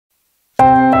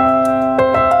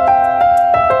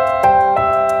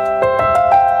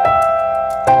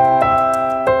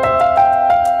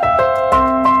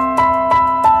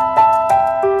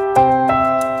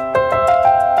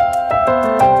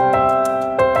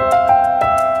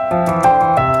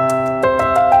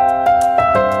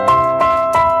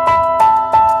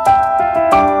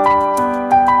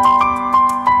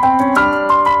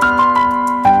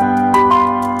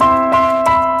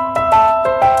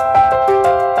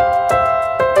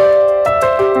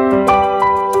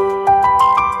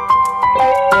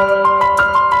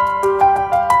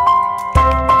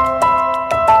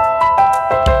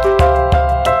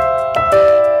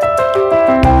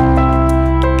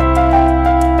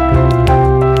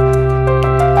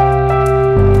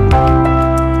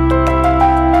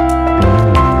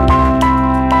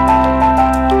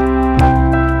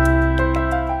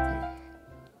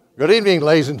evening,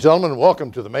 ladies and gentlemen.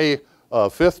 Welcome to the May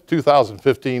 5th,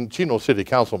 2015 Chino City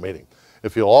Council meeting.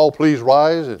 If you'll all please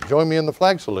rise and join me in the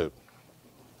flag salute.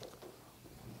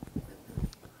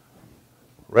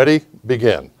 Ready?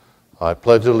 Begin. I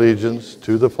pledge allegiance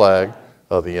to the flag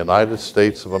of the United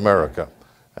States of America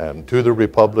and to the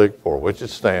republic for which it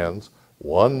stands,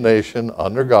 one nation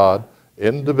under God,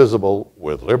 indivisible,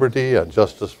 with liberty and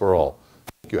justice for all.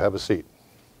 Thank you. Have a seat.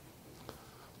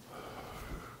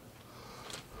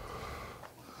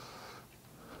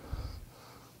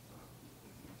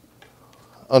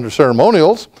 Under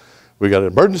ceremonials, we got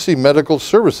Emergency Medical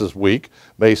Services Week,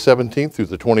 May 17th through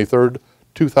the 23rd,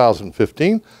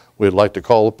 2015. We'd like to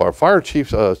call up our fire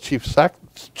chief, I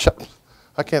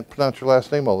can't pronounce your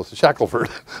last name, all this, Shackelford,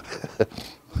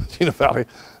 Chino Valley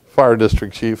Fire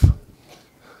District Chief.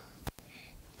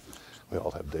 We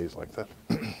all have days like that.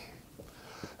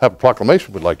 Have a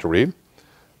proclamation we'd like to read.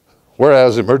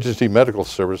 Whereas emergency medical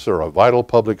services are a vital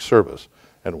public service,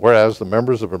 and whereas the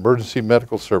members of emergency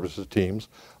medical services teams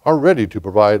are ready to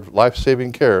provide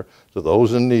life-saving care to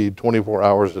those in need 24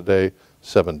 hours a day,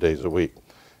 7 days a week.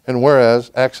 And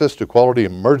whereas access to quality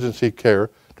emergency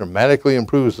care dramatically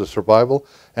improves the survival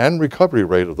and recovery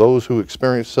rate of those who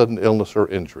experience sudden illness or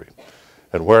injury.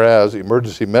 And whereas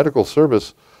emergency medical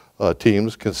service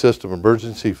teams consist of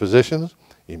emergency physicians,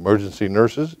 emergency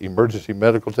nurses, emergency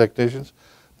medical technicians,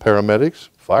 paramedics,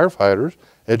 firefighters,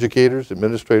 educators,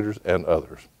 administrators, and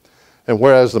others. And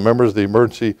whereas the members of the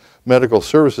emergency medical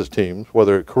services teams,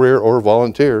 whether career or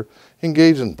volunteer,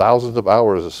 engage in thousands of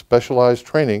hours of specialized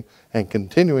training and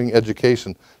continuing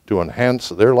education to enhance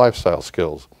their lifestyle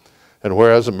skills. And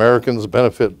whereas Americans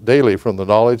benefit daily from the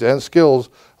knowledge and skills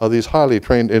of these highly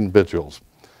trained individuals.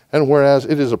 And whereas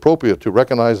it is appropriate to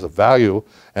recognize the value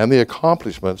and the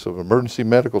accomplishments of emergency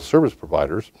medical service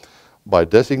providers by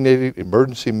designating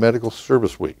Emergency Medical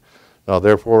Service Week. Now,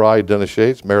 therefore, I, Dennis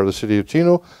Yates, Mayor of the City of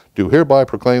Chino, do hereby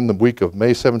proclaim the week of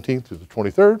May 17th to the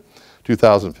 23rd,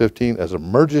 2015 as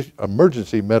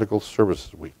Emergency Medical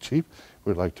Services Week. Chief,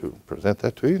 we'd like to present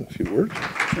that to you in a few words.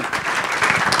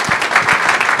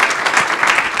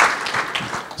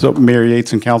 So, Mayor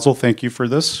Yates and Council, thank you for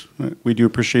this. We do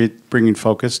appreciate bringing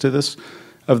focus to this.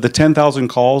 Of the 10,000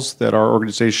 calls that our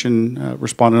organization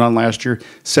responded on last year,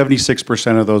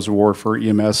 76% of those were for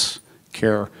EMS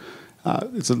care.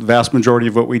 It's the vast majority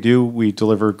of what we do. We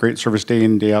deliver great service day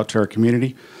in and day out to our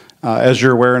community. As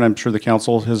you're aware, and I'm sure the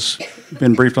council has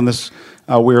been briefed on this,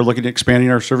 we are looking at expanding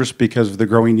our service because of the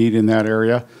growing need in that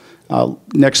area.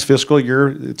 Next fiscal year,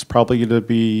 it's probably going to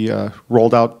be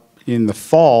rolled out in the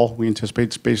fall. We anticipate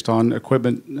it's based on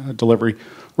equipment delivery.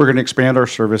 We're going to expand our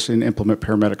service and implement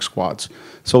paramedic squads.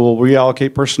 So we'll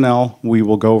reallocate personnel. We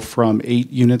will go from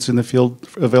 8 units in the field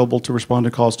available to respond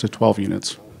to calls to 12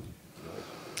 units.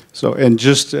 So, and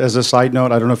just as a side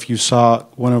note, I don't know if you saw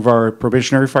one of our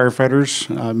probationary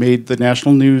firefighters made the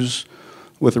national news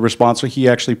with a response. So he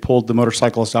actually pulled the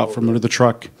motorcyclist out from under the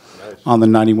truck on the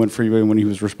 91 freeway when he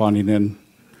was responding in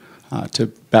to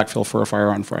backfill for a fire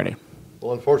on Friday.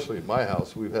 Well, unfortunately, at my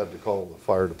house, we've had to call the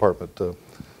fire department.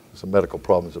 Some medical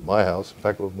problems at my house. In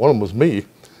fact, one of them was me.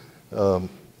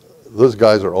 Those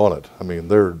guys are on it. I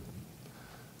mean,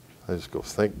 I just go,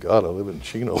 thank God I live in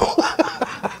Chino.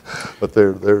 But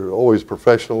they're always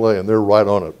professional, and they're right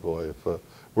on it, boy.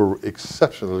 We're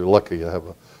exceptionally lucky to have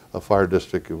a fire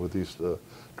district with these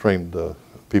trained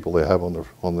people they have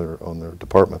on their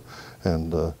department,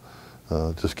 and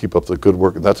just keep up the good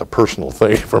work. And that's a personal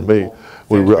thing for me.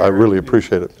 I really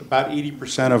appreciate it. About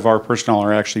 80% of our personnel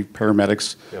are actually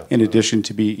paramedics, in addition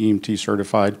to be EMT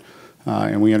certified.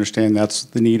 And we understand that's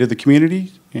the need of the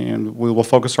community, and we will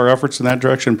focus our efforts in that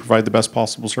direction and provide the best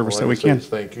possible service that we can.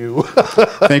 Thank you.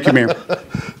 Thank you, Mayor.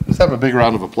 Let's have a big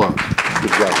round of applause.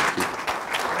 Good job.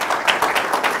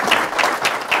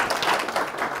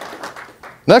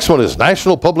 Next one is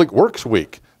National Public Works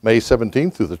Week, May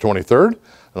 17th through the 23rd.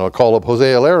 And I'll call up Jose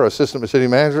Alera, Assistant City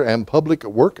Manager and Public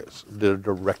Works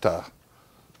Director.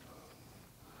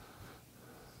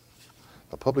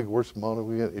 A Public Works model,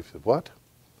 what?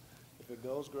 If it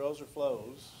goes, grows, or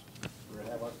flows, we're going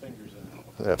to have our fingers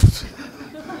in it.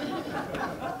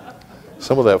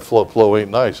 Some of that flow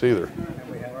ain't nice either. And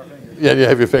we have our fingers. Yeah, you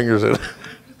have your fingers in it.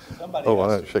 Somebody why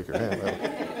not shake your hand?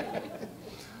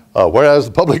 Whereas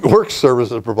the public works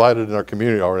services provided in our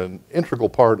community are an integral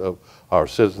part of our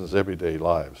citizens' everyday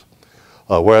lives.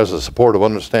 Whereas the support of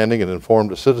understanding and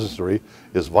informed citizenry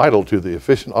is vital to the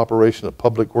efficient operation of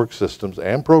public works systems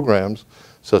and programs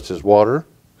such as water,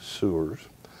 sewers,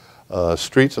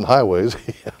 streets and highways,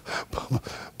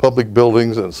 public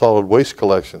buildings, and solid waste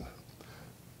collection.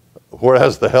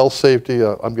 Whereas the health, safety,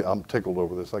 I'm tickled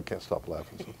over this, I can't stop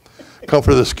laughing. So.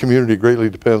 Comfort of this community greatly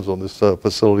depends on this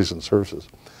facilities and services.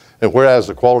 And whereas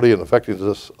the quality and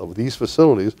effectiveness of these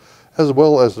facilities, as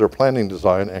well as their planning,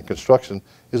 design, and construction,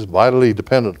 is vitally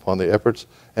dependent upon the efforts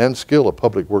and skill of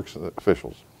public works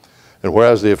officials. And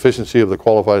whereas the efficiency of the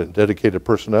qualified and dedicated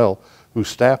personnel who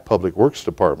staff public works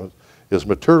departments is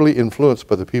materially influenced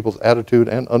by the people's attitude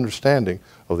and understanding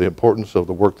of the importance of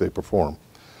the work they perform.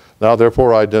 Now,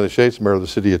 therefore, I, Dennis Yates, Mayor of the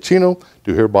City of Chino,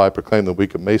 do hereby proclaim the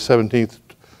week of May 17th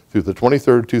through the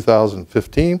 23rd,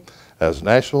 2015 as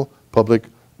National Public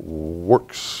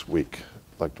Works Week.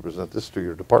 I'd like to present this to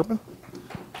your department.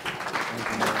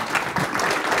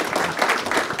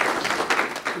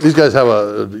 These guys have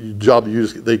a job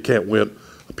they can't win.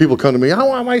 People come to me, I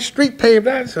want my street paved.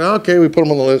 I say, okay, we put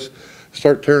them on the list,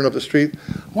 start tearing up the street.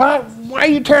 Why are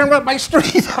you tearing up my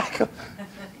street?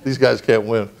 These guys can't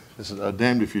win. This is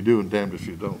damned if you do and damned if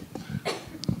you don't.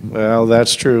 Well,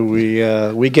 that's true.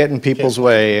 We get in people's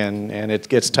way, and it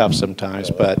gets tough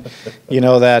sometimes. But you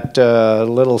know that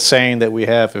little saying that we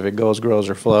have, "If it goes, grows,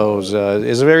 or flows,"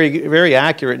 is a very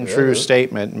accurate and true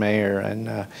statement, Mayor.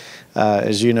 And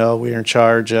as you know, we are in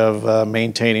charge of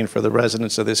maintaining for the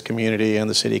residents of this community and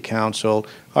the City Council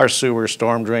our sewer,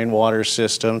 storm drain water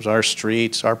systems, our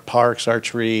streets, our parks, our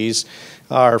trees,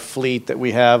 our fleet that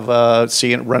we have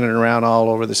seeing running around all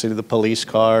over the city, the police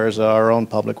cars, our own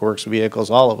public works vehicles,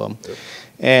 all of them. Yep.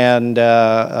 And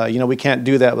you know, we can't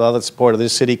do that without the support of the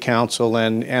City Council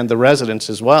and the residents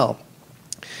as well.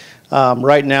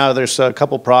 Right now, there's a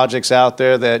couple projects out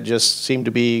there that just seem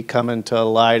to be coming to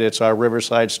light. It's our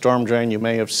Riverside Storm Drain. You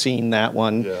may have seen that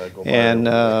one. Yeah, and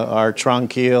our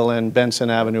Tronquil and Benson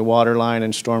Avenue water line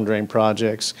and storm drain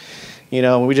projects. You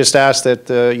know, we just ask that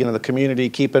you know, the community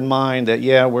keep in mind that,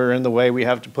 yeah, we're in the way. We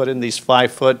have to put in these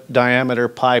 5-foot diameter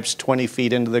pipes 20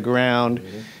 feet into the ground.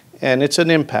 Mm-hmm. And it's an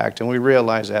impact, and we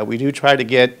realize that. We do try to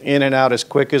get in and out as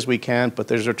quick as we can, but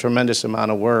there's a tremendous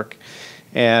amount of work.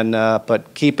 And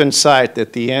but keep in sight that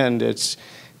at the end, it's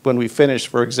when we finish,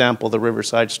 for example, the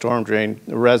Riverside Storm Drain,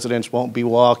 the residents won't be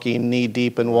walking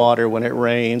knee-deep in water when it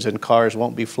rains, and cars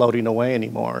won't be floating away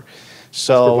anymore.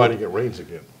 So, providing it rains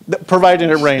again. Providing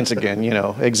it rains again, you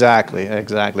know, exactly.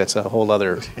 That's a whole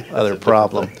other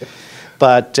problem.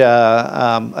 But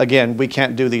again, we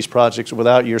can't do these projects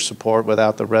without your support,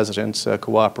 without the residents'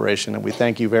 cooperation, and we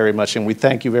thank you very much. And we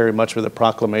thank you very much for the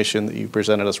proclamation that you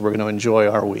presented us. We're going to enjoy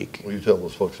our week. Well, you tell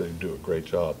those folks they do a great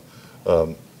job.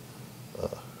 What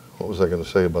was I going to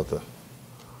say about the?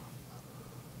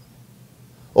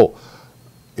 Oh,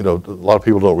 you know, a lot of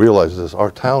people don't realize this.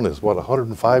 Our town is, what,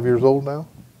 105 years old now?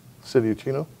 City of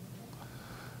Chino?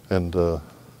 And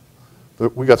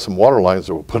we got some water lines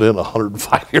that were put in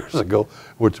 105 years ago,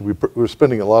 which we're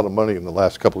spending a lot of money in the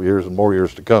last couple of years and more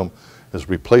years to come is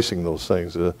replacing those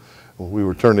things. We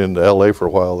were turned into LA for a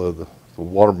while. The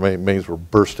water mains were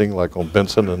bursting like on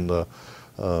Benson and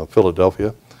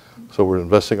Philadelphia. So we're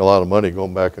investing a lot of money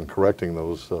going back and correcting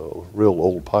those real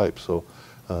old pipes. So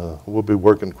we'll be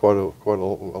working quite a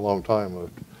long time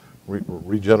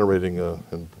regenerating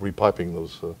and repiping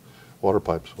those water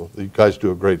pipes. Well, you guys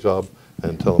do a great job,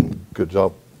 and tell them good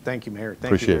job. Thank you, Mayor.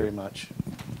 Thank you very much.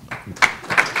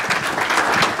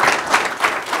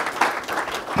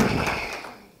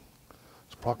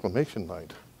 It's proclamation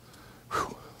night.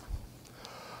 Whew.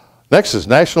 Next is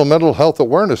National Mental Health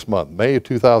Awareness Month, May of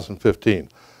 2015.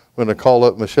 We're going to call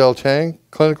up Michelle Chang,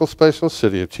 Clinical Specialist,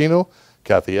 City of Chino,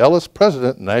 Kathy Ellis,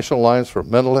 President, National Alliance for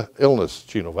Mental Illness,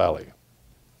 Chino Valley.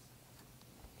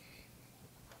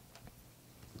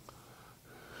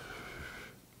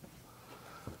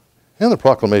 And the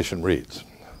proclamation reads,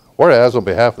 whereas on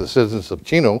behalf of the citizens of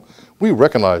Chino, we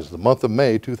recognize the month of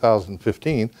May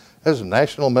 2015 as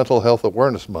National Mental Health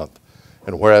Awareness Month.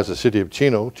 And whereas the City of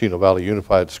Chino, Chino Valley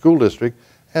Unified School District,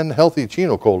 and Healthy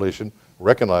Chino Coalition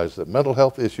recognize that mental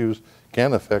health issues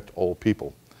can affect all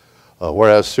people.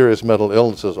 Whereas serious mental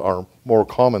illnesses are more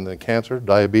common than cancer,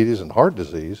 diabetes, and heart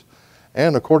disease,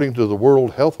 and according to the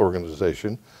World Health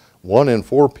Organization, 1 in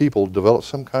 4 people develop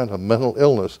some kind of mental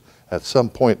illness at some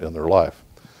point in their life.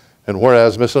 And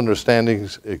whereas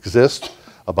misunderstandings exist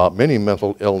about many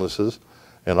mental illnesses,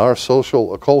 and our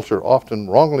social culture often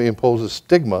wrongly imposes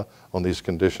stigma on these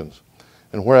conditions.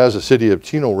 And whereas the City of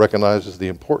Chino recognizes the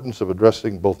importance of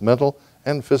addressing both mental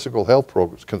and physical health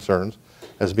concerns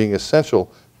as being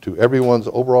essential to everyone's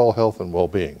overall health and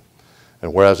well-being.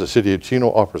 And whereas the City of Chino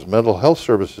offers mental health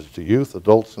services to youth,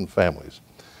 adults, and families.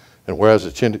 And whereas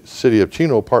the City of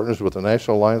Chino partners with the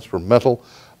National Alliance for Mental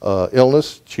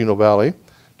Illness, Chino Valley,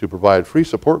 to provide free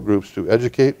support groups to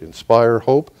educate, inspire,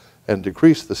 hope, and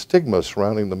decrease the stigma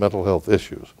surrounding the mental health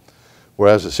issues.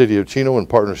 whereas the City of Chino, in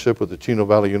partnership with the Chino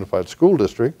Valley Unified School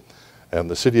District and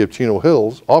the City of Chino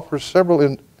Hills, offers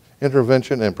several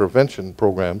intervention and prevention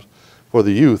programs for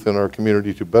the youth in our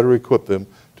community to better equip them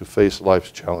to face life's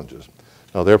challenges.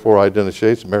 Now, therefore, I, Dennis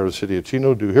Yates, Mayor of the City of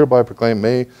Chino, do hereby proclaim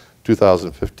May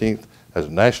 2015 as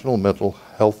National Mental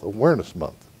Health Awareness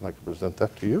Month. I'd like to present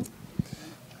that to you.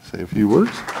 Say a few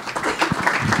words.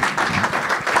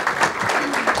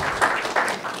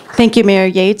 Thank you, Mayor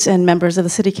Yates and members of the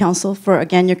City Council for,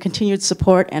 again, your continued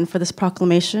support and for this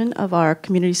proclamation of our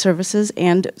community services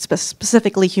and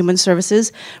specifically human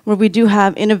services, where we do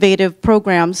have innovative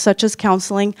programs such as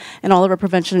counseling and all of our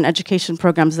prevention and education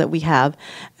programs that we have.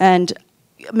 And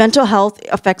mental health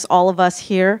affects all of us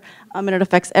here, and it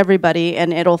affects everybody,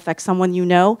 and it'll affect someone you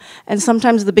know. And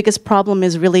sometimes the biggest problem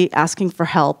is really asking for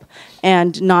help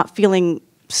and not feeling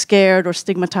scared or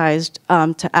stigmatized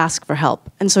to ask for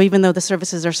help. And so even though the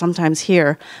services are sometimes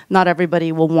here, not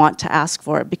everybody will want to ask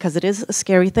for it because it is a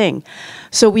scary thing.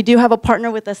 So we do have a partner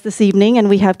with us this evening, and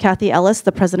we have Kathy Ellis,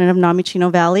 the president of NAMI Chino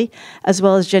Valley, as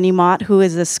well as Jenny Mott, who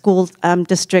is a school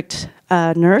district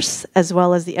nurse, as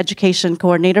well as the education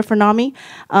coordinator for NAMI,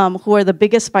 who are the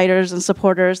biggest fighters and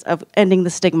supporters of ending the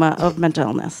stigma of mental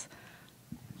illness.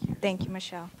 Thank you,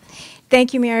 Michelle.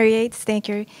 Thank you, Mayor Yates. Thank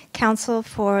you, Council,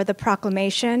 for the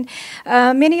proclamation.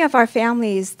 Many of our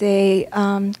families, they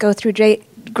go through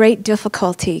great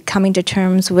difficulty coming to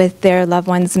terms with their loved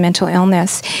one's mental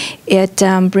illness. It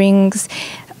brings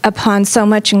upon so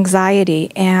much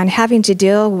anxiety, and having to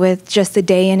deal with just the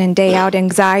day in and day out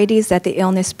anxieties that the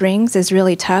illness brings is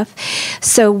really tough.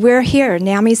 So we're here,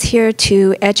 NAMI's here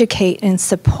to educate and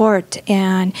support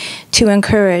and to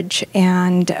encourage,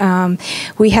 and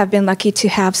we have been lucky to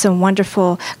have some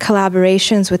wonderful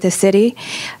collaborations with the city.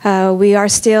 We are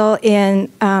still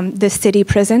in the city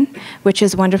prison, which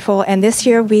is wonderful, and this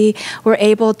year we were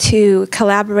able to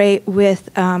collaborate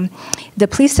with the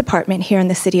police department here in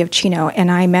the city of Chino, and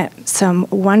I met some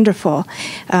wonderful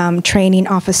training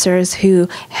officers who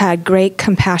had great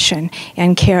compassion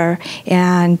and care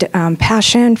and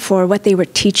passion for what they were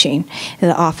teaching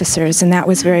the officers, and that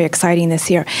was very exciting this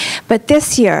year. But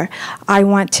this year, I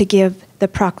want to give the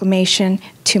proclamation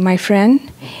to my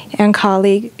friend and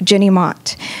colleague, Jenny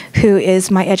Mott, who is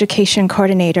my education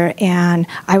coordinator, and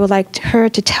I would like her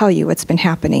to tell you what's been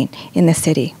happening in the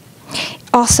city.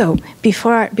 Also,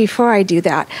 before I do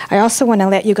that, I also want to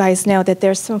let you guys know that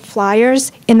there's some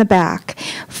flyers in the back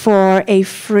for a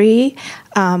free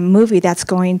movie that's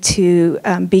going to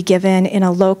be given in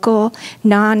a local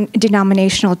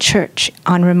non-denominational church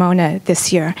on Ramona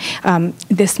this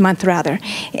month rather.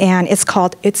 And it's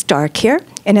called It's Dark Here,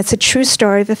 and it's a true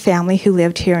story of a family who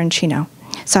lived here in Chino.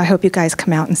 So I hope you guys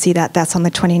come out and see that. That's on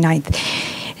the 29th.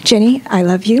 Jenny, I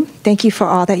love you. Thank you for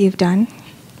all that you've done.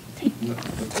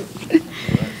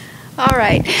 All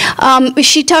right.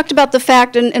 She talked about the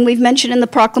fact, and we've mentioned in the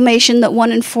proclamation, that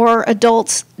 1 in 4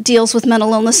 adults deals with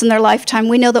mental illness in their lifetime.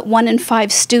 We know that 1 in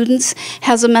 5 students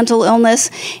has a mental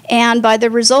illness, and by the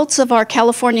results of our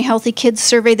California Healthy Kids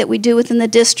survey that we do within the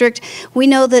district, we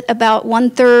know that about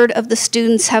 1/3 of the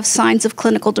students have signs of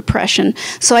clinical depression.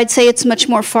 So I'd say it's much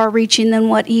more far-reaching than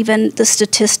what even the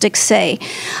statistics say.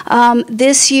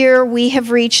 This year, we have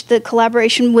reached the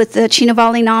collaboration with the Chino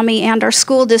Valley NAMI and our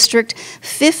school district,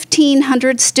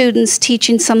 1,500 students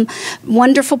teaching some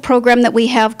wonderful program that we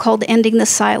have called Ending the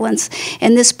Silence.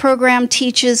 And this program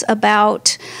teaches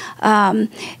about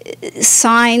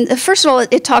signs. First of all,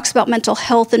 it talks about mental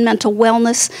health and mental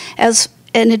wellness as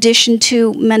in addition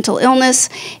to mental illness.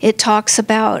 It talks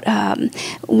about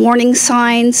warning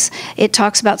signs. It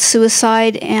talks about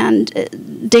suicide and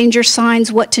danger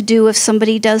signs, what to do if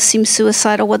somebody does seem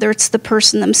suicidal, whether it's the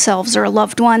person themselves or a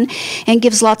loved one, and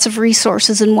gives lots of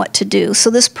resources in what to do. So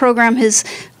this program has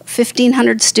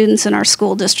 1,500 students in our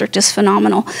school district, is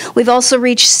phenomenal. We've also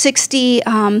reached 60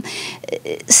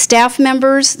 staff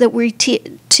members that we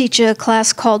teach a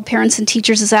class called Parents and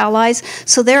Teachers as Allies.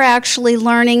 So they're actually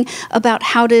learning about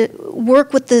how to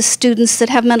work with the students that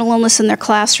have mental illness in their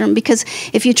classroom, because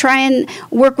if you try and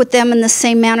work with them in the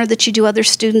same manner that you do other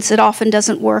students, it often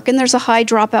doesn't work, and there's a high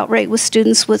dropout rate with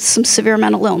students with some severe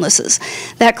mental illnesses.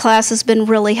 That class has been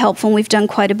really helpful, and we've done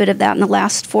quite a bit of that in the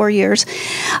last 4 years.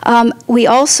 We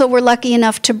also were lucky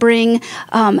enough to bring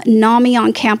NAMI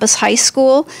on Campus High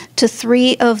School to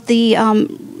 3 of the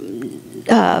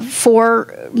 4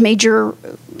 major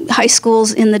high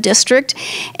schools in the district,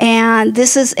 and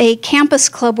this is a campus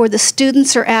club where the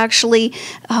students are actually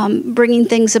bringing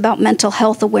things about mental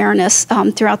health awareness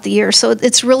throughout the year. So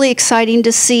it's really exciting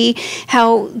to see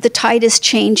how the tide is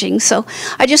changing. So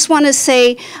I just want to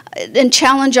say and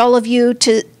challenge all of you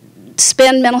to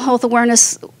spend Mental Health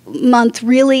Awareness Month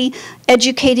really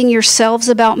educating yourselves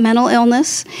about mental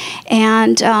illness,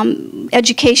 and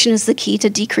education is the key to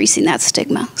decreasing that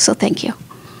stigma. So thank you.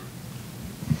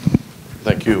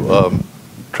 Thank you.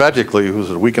 Tragically, was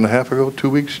it a week and a half ago, 2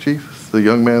 weeks, Chief? The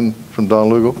young man from Don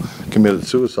Lugo committed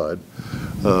suicide.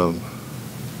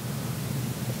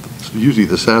 Usually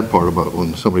the sad part about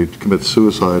when somebody commits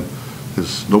suicide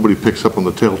is nobody picks up on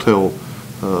the telltale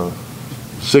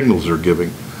signals they're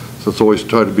giving. So it's always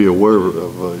try to be aware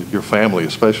of your family,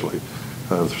 especially.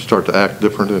 Start to act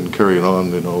different and carrying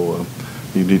on, you know,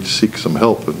 you need to seek some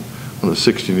help. And when a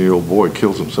 16-year-old boy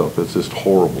kills himself, it's just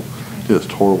horrible.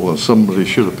 Just horrible, and somebody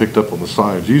should have picked up on the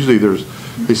signs. Usually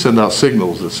they send out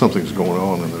signals that something's going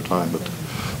on in their time, but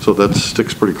so that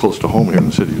sticks pretty close to home here in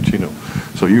the city of Chino.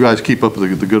 So you guys keep up the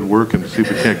good work and see if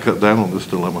we can't cut down on this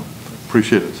dilemma.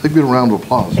 Appreciate it. Give me a round of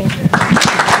applause. Thank you.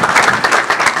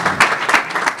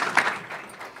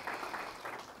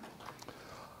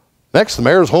 Next, the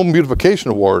Mayor's Home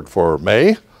Beautification Award for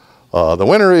May. The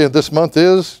winner this month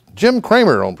is Jim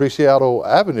Kramer on Preciado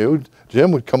Avenue.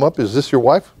 Jim would come up. Is this your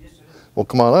wife? Yes, sir. Well,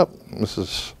 come on up,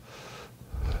 Mrs.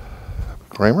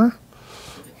 Kramer.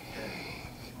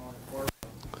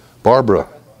 Barbara.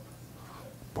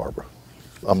 Barbara.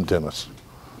 I'm Dennis.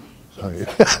 I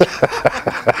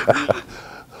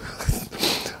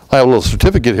have a little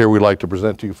certificate here we'd like to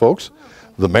present to you folks.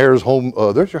 The Mayor's Home,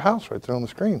 there's your house right there on the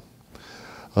screen.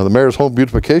 The Mayor's Home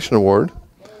Beautification Award.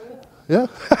 Yeah.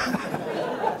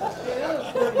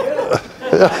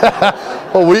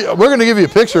 Well, we're going to give you a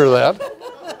picture of that.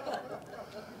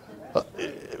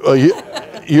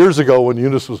 Years ago when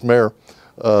Eunice was mayor,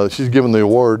 she's given the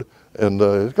award, and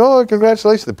oh,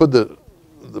 congratulations. They put the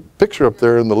picture up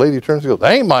there, and the lady turns and goes,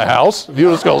 that ain't my house. And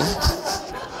Eunice goes,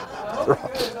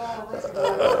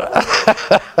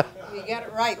 You got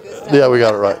it right this time. yeah, we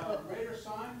got it right.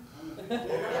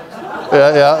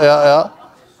 Yeah.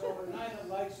 So at night it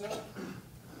lights up.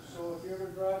 So if you ever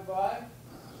drive by,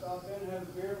 stop in, have a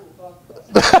beer, we'll talk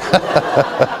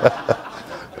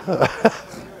about it.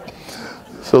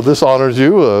 So this honors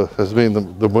you as being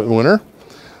the winner.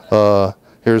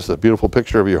 Here's the beautiful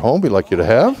picture of your home we'd like you to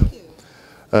have.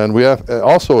 And we have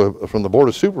also from the Board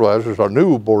of Supervisors, our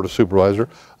new Board of Supervisor,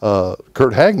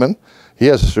 Kurt Hagman. He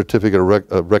has a certificate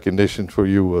of recognition for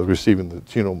you receiving the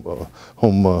Chino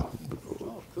Home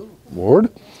Award.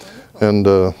 And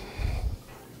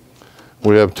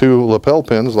we have 2 lapel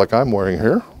pins like I'm wearing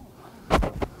here. Oh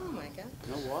my God.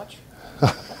 No watch?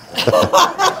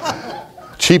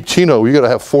 Cheap Chino, you got to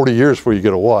have 40 years before you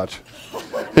get a watch.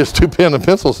 Here's 2 pen and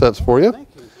pencil sets for you.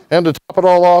 And to top it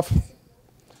all off,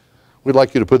 we'd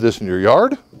like you to put this in your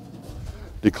yard,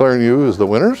 declaring you as the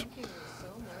winners.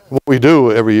 What we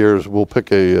do every year is we'll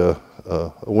pick a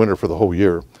winner for the whole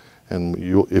year. And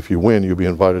if you win, you'll be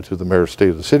invited to the Mayor's State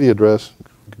of the City address,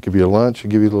 give you a lunch,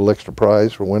 and give you a little extra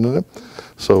prize for winning it.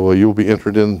 So you'll be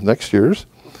entered in next year's.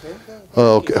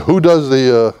 Okay. Who does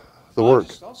the work?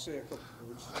 I'll say a couple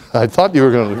words. I thought you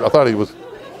were going to, I thought he was.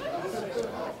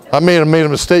 I may have made a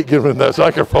mistake giving him that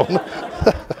microphone.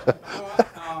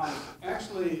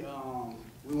 Actually,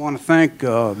 we want to thank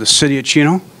the City of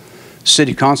Chino,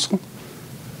 City Council,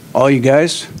 all you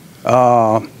guys.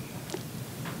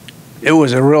 It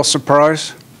was a real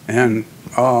surprise, and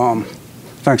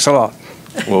thanks a lot.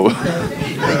 Well,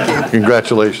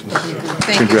 congratulations.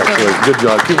 Congratulations. Good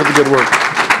job. Keep up the good work.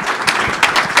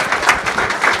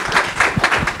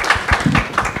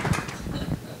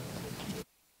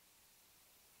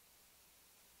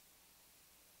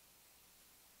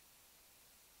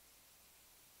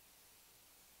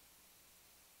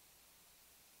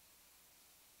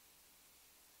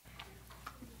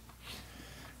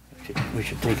 We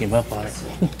should take him up on it.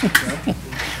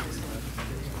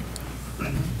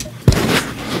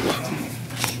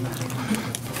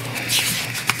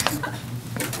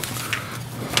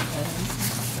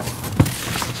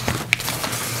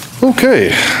 Okay.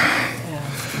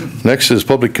 Next is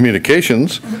public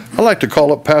communications. I'd like to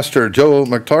call up Pastor Joe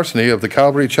McTarsney of the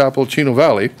Calvary Chapel, Chino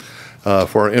Valley,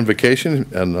 for our invocation,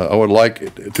 and I would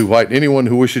like to invite anyone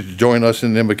who wishes to join us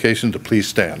in the invocation to please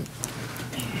stand.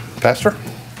 Pastor?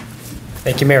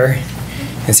 Thank you, Mayor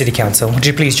and City Council. Would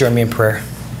you please join me in prayer?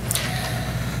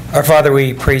 Our Father,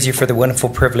 we praise you for the wonderful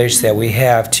privilege that we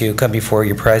have to come before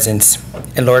your presence.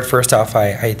 And Lord, first off,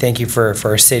 I thank you for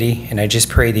our city, and I just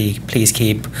pray that you please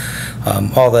keep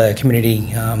all the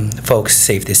community folks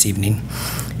safe this evening.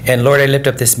 And Lord, I lift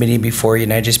up this meeting before you,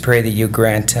 and I just pray that you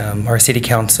grant our city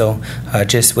council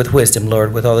just with wisdom,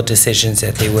 Lord, with all the decisions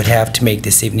that they would have to make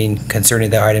this evening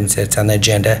concerning the items that's on the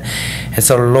agenda. And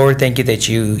so, Lord, thank you that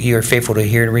you are faithful to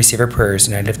hear and receive our prayers,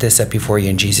 and I lift this up before you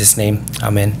in Jesus' name.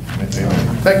 Amen.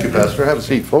 Thank you, Pastor. Have a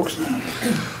seat, folks.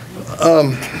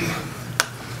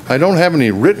 I don't have any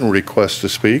written requests to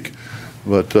speak,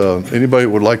 but anybody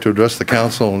who would like to address the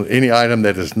council on any item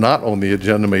that is not on the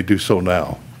agenda may do so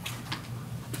now.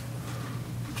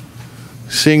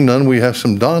 Seeing none, we have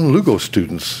some Don Lugo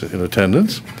students in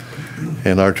attendance,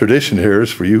 and our tradition here is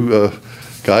for you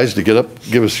guys to get up,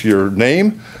 give us your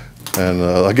name, and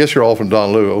I guess you're all from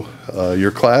Don Lugo,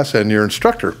 your class and your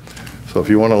instructor. So if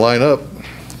you want to line up.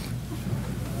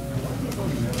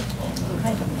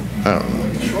 I don't know.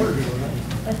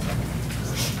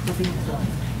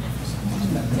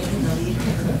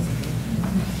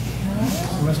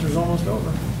 Semester's almost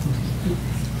over.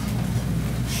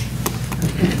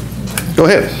 Go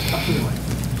ahead.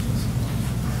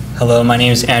 Hello, my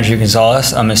name is Andrew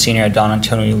Gonzalez. I'm a senior at Don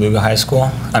Antonio Lugo High School.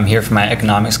 I'm here for my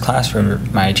economics class for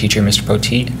my teacher, Mr.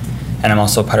 Poteet, and I'm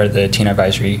also part of the teen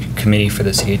advisory committee for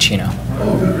the city of Chino.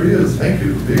 Oh, there he is. Thank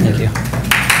you. Thank you.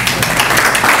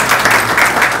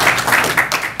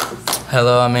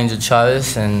 Hello, I'm Angel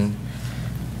Chavez, and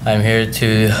I'm here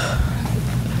to,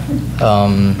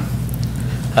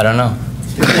 I don't know.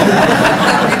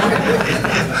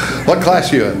 What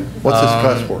class are you in? What's this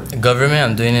class for? Government.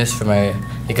 I'm doing this for my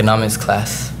economics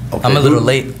class. Okay, I'm a little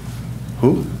late.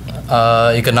 Who?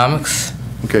 Economics.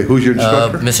 Okay, who's your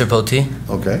instructor? Mr. Poteet.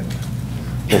 Okay.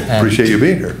 Well, appreciate you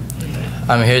being here.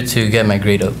 I'm here to get my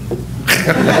grade up.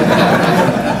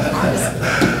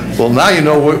 Well, now you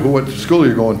know what school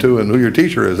you're going to and who your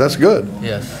teacher is. That's good.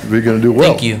 Yes. You're going to do well.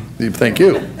 Thank you. Thank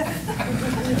you.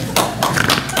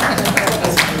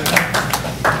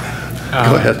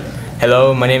 Go ahead.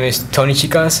 Hello, my name is Tony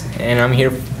Chicas, and I'm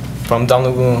here from Don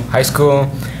Lugo High School.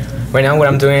 Right now what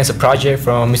I'm doing is a project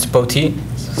from Mr. Poteet,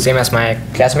 same as my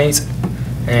classmates,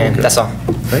 and Okay. that's all.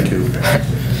 Thank you.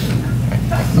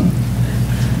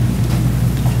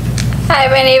 Hi,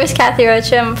 my name is Kathy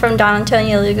Rocha. I'm from Don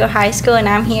Antonio Lugo High School, and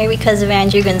I'm here because of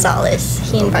Andrew Gonzalez.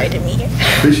 He invited me here.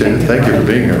 Appreciate it. Thank you for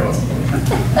being here.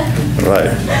 All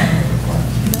right.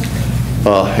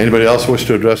 Anybody else wish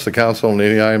to address the council on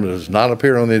any item that does not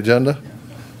appear on the agenda?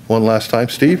 One last time.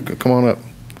 Steve, come on up.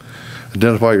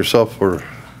 Identify yourself for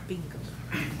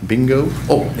bingo.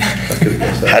 Oh, I could have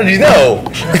guessed that. How did you know?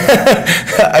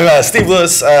 I'm Steve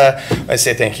Lewis. I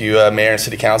say thank you, Mayor and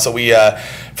City Council.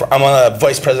 I'm a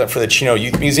vice president for the Chino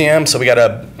Youth Museum, so we got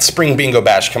a spring bingo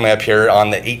bash coming up here on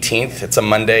the 18th. It's a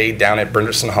Monday down at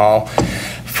Brinderson Hall.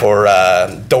 For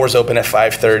doors open at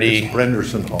 5:30. It's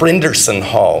Brinderson Hall. Brinderson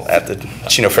Hall at the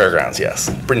Chino Fairgrounds, yes,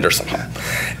 Brinderson Hall.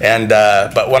 And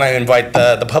but when I invite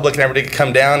the public and everybody to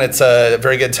come down, it's a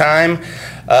very good time.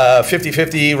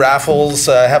 50-50 raffles,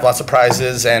 have lots of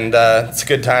prizes, and it's a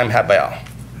good time had by all.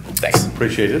 Thanks.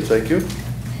 Appreciate it. Thank you.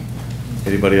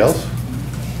 Anybody else?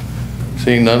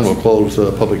 Seeing none, we'll close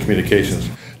public communications.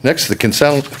 Next, the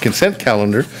consent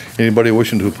calendar. Anybody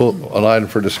wishing to pull an item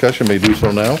for discussion may do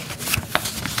so now.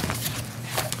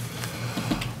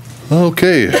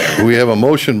 Okay, we have a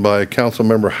motion by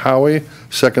Councilmember Howie,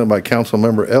 seconded by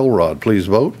Councilmember Elrod. Please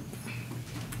vote.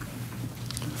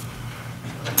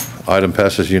 Item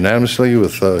passes unanimously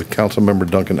with Councilmember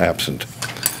Duncan absent.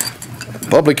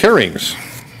 Public hearings.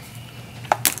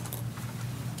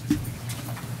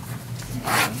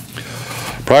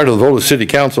 Prior to the vote of City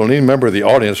Council, any member of the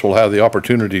audience will have the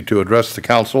opportunity to address the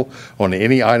council on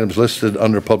any items listed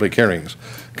under public hearings.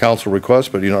 Council requests,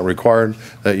 but you're not required,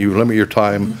 that you limit your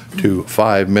time to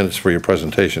 5 minutes for your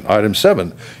presentation. Item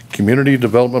 7, Community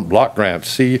Development Block Grant,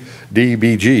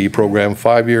 CDBG Program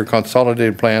 5-Year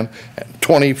Consolidated Plan,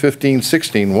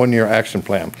 2015-16 1-Year Action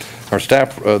Plan. Our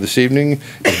staff this evening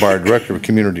is by our Director of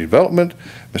Community Development,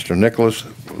 Mr. Nicholas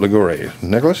Ligure.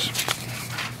 Nicholas?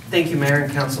 Thank you, Mayor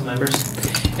and council members.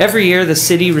 Every year, the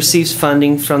city receives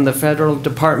funding from the Federal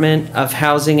Department of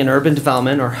Housing and Urban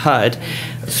Development, or HUD,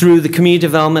 through the Community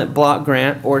Development Block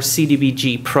Grant, or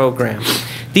CDBG program.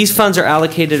 These funds are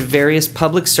allocated to various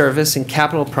public service and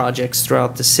capital projects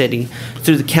throughout the city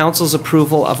through the council's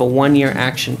approval of a 1-year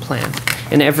action plan.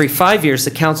 And every 5 years,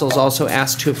 the council is also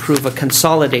asked to approve a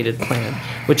consolidated plan,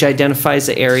 which identifies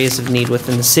the areas of need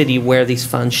within the city where these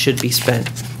funds should be spent.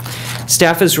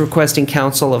 Staff is requesting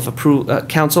council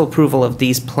approval of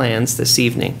these plans this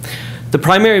evening. The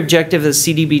primary objective of the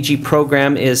CDBG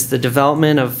program is the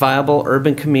development of viable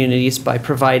urban communities by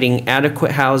providing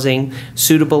adequate housing,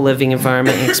 suitable living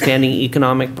environment, and expanding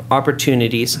economic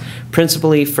opportunities,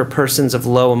 principally for persons of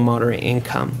low and moderate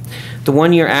income. The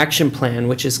one-year action plan,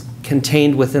 which is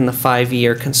contained within the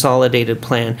 5-year consolidated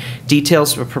plan,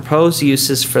 details the proposed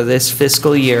uses for this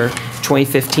fiscal year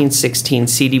 2015-16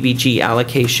 CDBG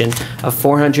allocation of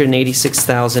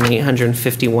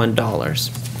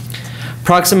 $486,851.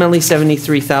 Approximately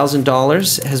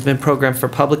 $73,000 has been programmed for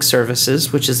public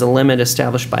services, which is the limit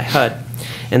established by HUD.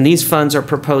 And these funds are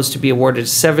proposed to be awarded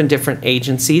to 7 different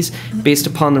agencies based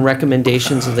upon the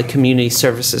recommendations of the Community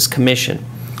Services Commission.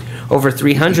 Over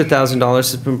 $300,000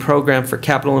 has been programmed for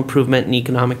capital improvement and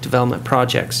economic development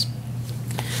projects.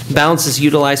 The balance is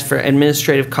utilized for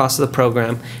administrative costs of the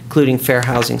program, including fair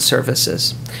housing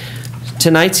services.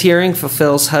 Tonight's hearing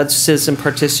fulfills HUD's citizen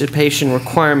participation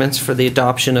requirements for the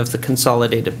adoption of the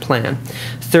consolidated plan.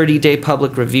 30-day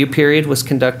public review period was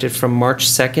conducted from March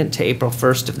 2nd to April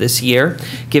 1st of this year,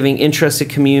 giving interested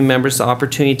community members the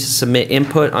opportunity to submit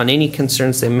input on any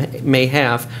concerns they may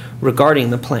have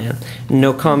regarding the plan.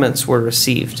 No comments were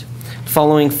received.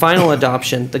 Following final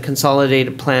adoption, the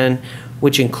consolidated plan,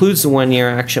 which includes the one-year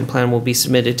action plan, will be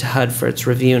submitted to HUD for its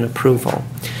review and approval.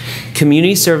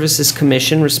 Community Services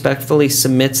Commission respectfully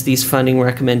submits these funding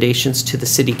recommendations to the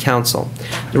City Council.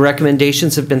 The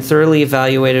recommendations have been thoroughly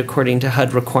evaluated according to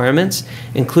HUD requirements,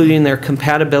 including their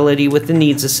compatibility with the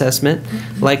needs assessment,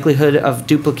 likelihood of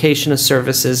duplication of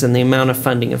services, and the amount of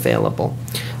funding available.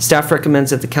 Staff recommends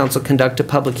that the Council conduct a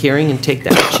public hearing and take the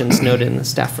actions noted in the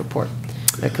staff report.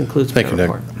 That concludes my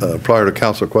report. Thank you, Nick. Prior to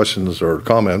Council questions or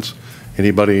comments,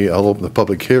 anybody, I'll open the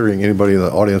public hearing. Anybody in the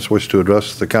audience wish to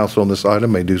address the council on this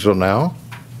item may do so now.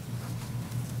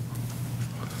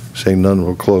 Seeing none,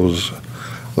 we'll close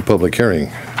the public hearing.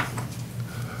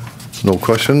 No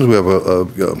questions. We have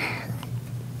a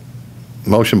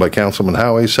motion by Councilman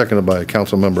Howie, seconded by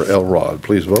Councilmember Elrod.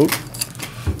 Please vote.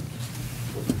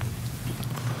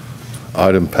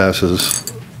 Item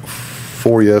passes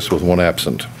 4 yes with 1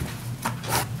 absent.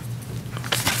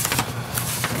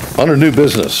 Under new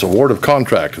business, award of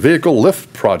contract, vehicle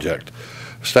lift project.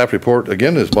 Staff report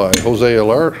again is by Jose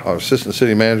Alar, our Assistant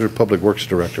City Manager, Public Works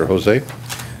Director. Jose.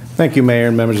 Thank you, Mayor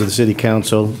and members of the City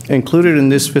Council. Included in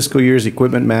this fiscal year's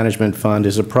Equipment Management Fund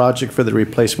is a project for the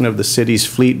replacement of the city's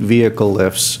fleet vehicle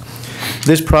lifts.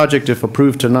 This project, if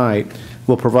approved tonight,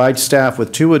 will provide staff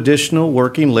with 2 additional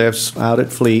working lifts out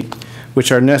at Fleet,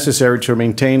 which are necessary to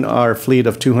maintain our fleet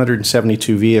of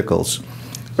 272 vehicles.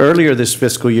 Earlier this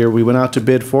fiscal year, we went out to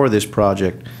bid for this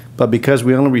project, but because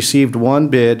we only received 1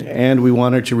 bid and we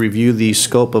wanted to review the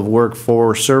scope of work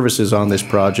for services on this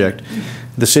project,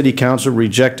 the City Council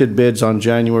rejected bids on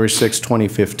January 6,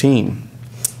 2015.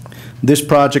 This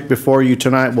project before you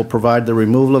tonight will provide the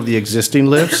removal of the existing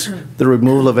lifts, the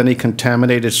removal of any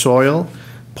contaminated soil,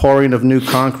 pouring of new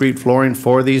concrete flooring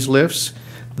for these lifts,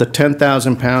 the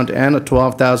 10,000-pound and a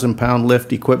 12,000-pound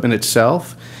lift equipment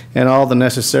itself, and all the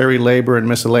necessary labor and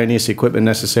miscellaneous equipment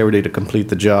necessary to complete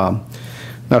the job.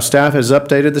 Now, staff has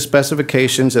updated the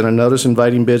specifications and a notice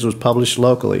inviting bids was published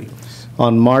locally.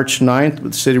 On March 9th,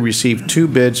 the city received 2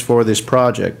 bids for this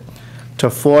project.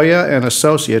 Tafoya and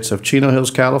Associates of Chino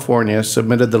Hills, California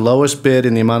submitted the lowest bid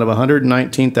in the amount of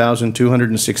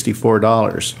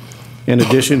 $119,264. In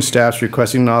addition, staff's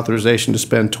requesting an authorization to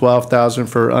spend $12,000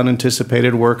 for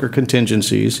unanticipated work or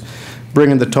contingencies,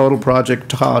 bringing the total project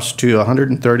cost to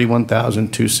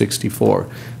 $131,264.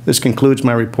 This concludes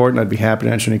my report, and I'd be happy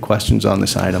to answer any questions on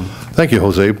this item. Thank you,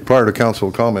 Jose. Prior to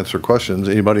council comments or questions,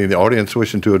 anybody in the audience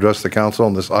wishing to address the council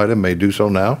on this item may do so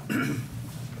now.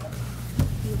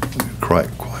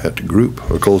 Quiet group.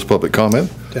 Or close public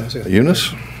comment.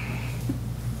 Eunice?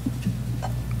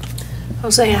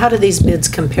 Jose, how do these bids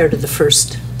compare to the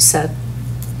first set?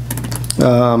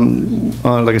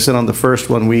 Like I said, on the first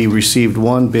one, we received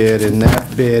 1 bid, and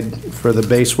that bid for the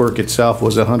base work itself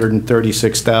was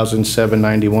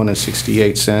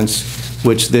 $136,791.68,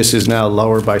 which this is now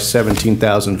lower by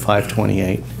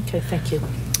 $17,528. Okay, thank you.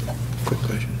 Quick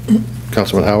question.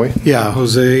 Councilman Howie? Yeah,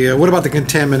 Jose, what about the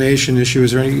contamination issue?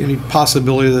 Is there any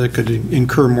possibility that it could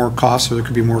incur more costs or there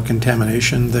could be more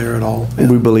contamination there at all?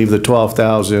 We believe the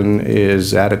 $12,000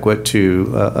 is adequate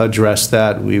to address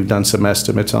that. We've done some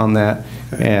estimates on that.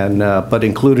 Okay. And but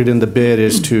included in the bid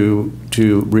is to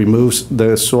remove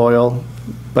the soil.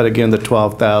 But again, the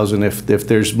 $12,000, if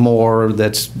there's more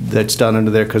that's done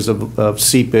under there because of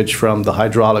seepage from the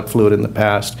hydraulic fluid in the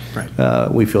past,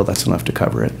 right. We feel that's enough to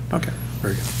cover it. Okay,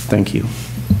 very good. Thank you.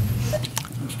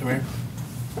 Mr. Mayor?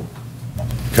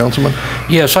 Councilman?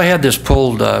 Yes, I had this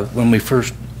pulled when we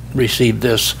first received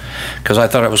this because I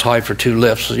thought it was high for 2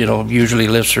 lifts. You know, usually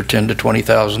lifts are 10 to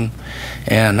 20,000,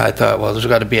 and I thought, well, there's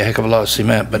got to be a heck of a lot of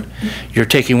cement. But you're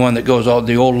taking one that goes all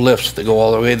the old lifts that go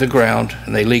all the way to the ground,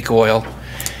 and they leak oil,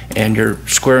 and you're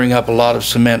squaring up a lot of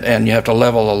cement, and you have to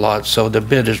level a lot. So the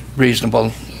bid is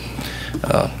reasonable.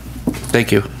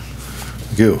 Thank you.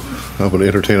 Thank you. I'm going to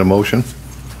entertain a motion.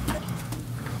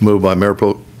 Moved by Mayor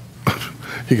Pro.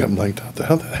 You got blanked out there.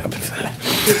 How'd that happen?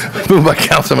 Moved by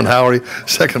Councilman Howery,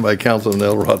 second by Councilman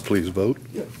Elrod. Please vote.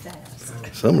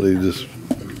 Somebody just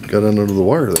got under the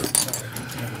wire there.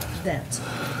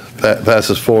 That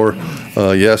passes 4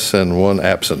 yes and 1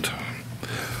 absent.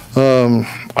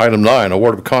 Item 9,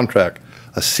 award of contract.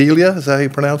 Acelia, is that how you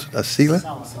pronounce it? Acelia?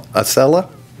 Acela?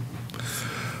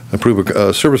 Approve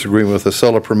a service agreement with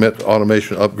Acela Permit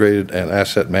Automation Upgraded and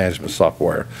Asset Management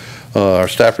Software. Our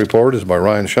staff report is by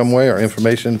Ryan Shumway, our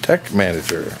Information Tech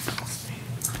Manager.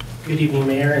 Good evening,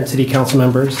 Mayor and City Council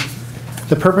members.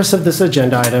 The purpose of this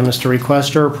agenda item is to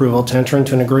request your approval to enter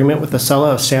into an agreement with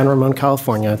Acela of San Ramon,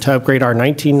 California to upgrade our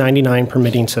 1999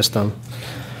 permitting system.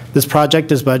 This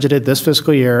project is budgeted this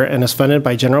fiscal year and is funded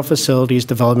by General Facilities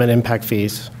Development Impact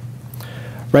Fees.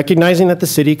 Recognizing that the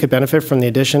city could benefit from the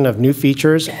addition of new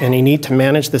features and a need to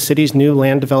manage the city's new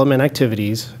land development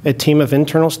activities, a team of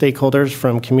internal stakeholders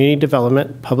from Community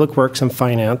Development, Public Works, and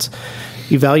Finance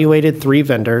evaluated 3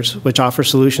 vendors which offer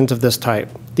solutions of this type.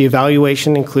 The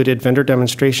evaluation included vendor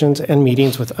demonstrations and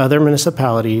meetings with other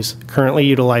municipalities currently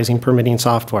utilizing permitting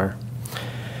software.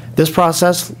 This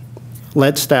process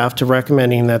led staff to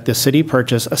recommending that the city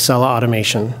purchase Acela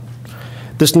Automation.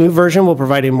 This new version will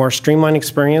provide a more streamlined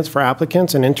experience for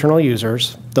applicants and internal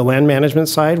users. The land management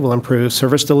side will improve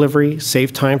service delivery,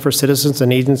 save time for citizens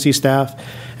and agency staff,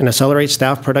 and accelerate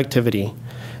staff productivity.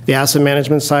 The asset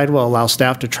management side will allow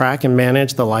staff to track and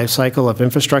manage the life cycle of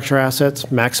infrastructure assets,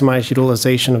 maximize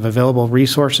utilization of available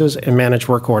resources, and manage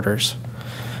work orders.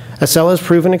 Acela's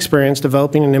proven experience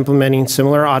developing and implementing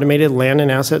similar automated land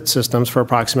and asset systems for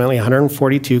approximately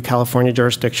 142 California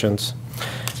jurisdictions.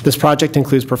 This project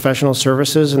includes professional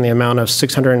services in the amount of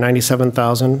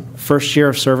 $697,000, first year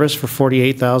of service for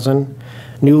 $48,000,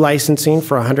 new licensing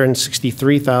for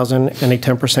 $163,000, and a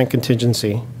 10%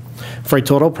 contingency, for a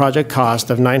total project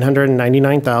cost of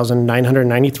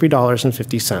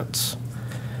 $999,993.50.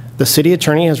 The city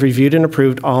attorney has reviewed and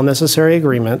approved all necessary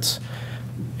agreements,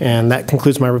 and that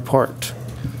concludes my report.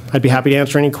 I'd be happy to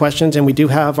answer any questions, and we do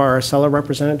have our Acela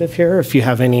representative here if you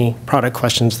have any product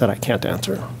questions that I can't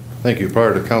answer. Thank you.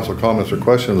 Prior to council comments or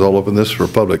questions, I'll open this for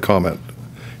public comment.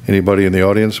 Anybody in the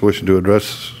audience wishing to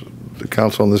address the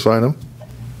council on this item?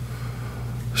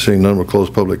 Seeing none, we'll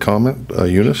close public comment.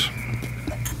 Eunice?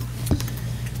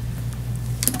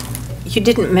 You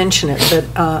didn't mention it, but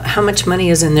how much money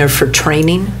is in there for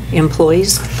training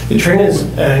employees? The training is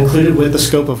included with the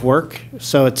scope of work.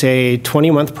 So it's a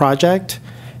 20-month project,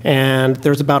 and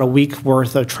there's about a week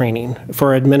worth of training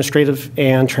for administrative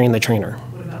and train the trainer.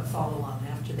 What about follow-on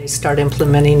after they start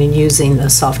implementing and using the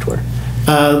software?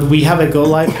 We have a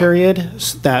go-live period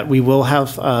that we will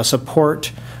have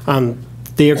support.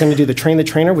 They are going to do the train the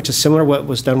trainer, which is similar to what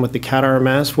was done with the CAT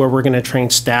RMS, where we're going to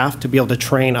train staff to be able to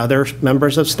train other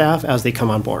members of staff as they come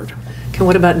on board. Okay,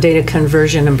 what about data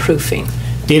conversion and proofing?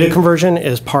 Data conversion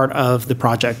is part of the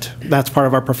project. That's part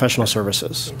of our professional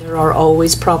services. There are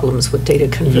always problems with data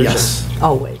conversion. Yes.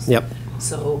 Always. Yep.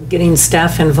 So getting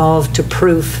staff involved to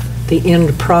proof the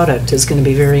end product is going to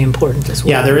be very important as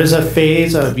well. Yeah, there is a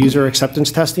phase of user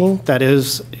acceptance testing that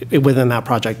is within that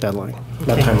project deadline,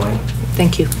 that timeline.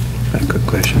 Thank you. Good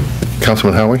question.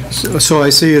 Councilman Howie? So I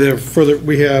see that further,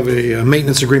 we have a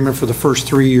maintenance agreement for the first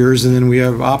 3 years, and then we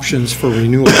have options for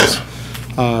renewals.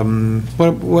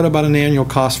 What about an annual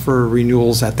cost for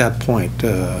renewals at that point?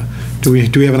 Do we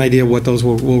have an idea what those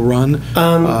will run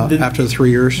after the 3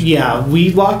 years? Yeah,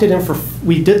 we locked it in for,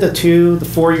 we did the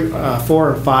 4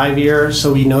 or 5 years,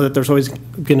 so we know that there's always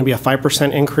going to be a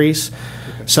 5% increase.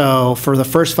 Okay. So for the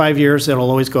first 5 years, it'll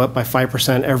always go up by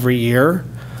 5% every year.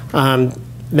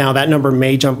 Now that number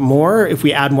may jump more if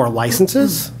we add more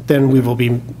licenses, then we will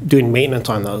be doing maintenance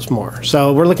on those more.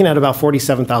 So we're looking at about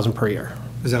 $47,000 per year.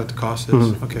 Is that what the cost is?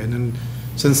 Mm-hmm. Okay, and then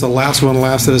since the last one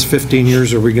lasted us 15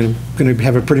 years, are we going to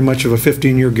have a pretty much of a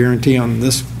 15-year guarantee on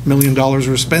this $1 million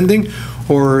we're spending,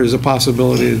 or is a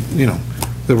possibility, that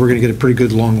we're going to get a pretty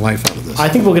good long life out of this? I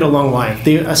think we'll get a long life.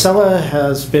 The Acela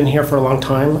has been here for a long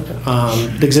time.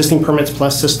 The existing Permits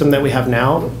Plus system that we have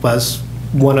now was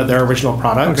one of their original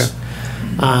products. Okay.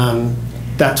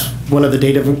 That's one of the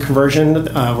data conversion.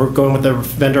 We're going with a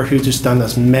vendor who's just done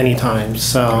this many times,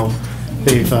 so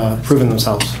they've proven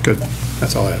themselves. Good.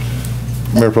 That's all I have.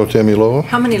 Mayor Pro Tem Ulloa?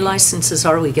 How many licenses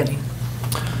are we getting?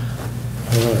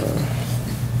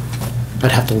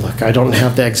 I'd have to look. I don't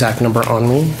have the exact number on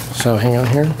me, so hang on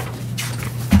here.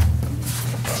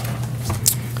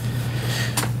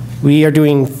 We are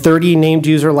doing 30 named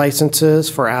user licenses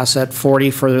for asset,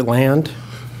 40 for the land.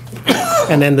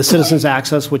 And then the citizens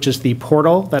access, which is the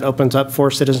portal that opens up for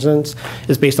citizens,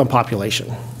 is based on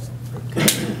population.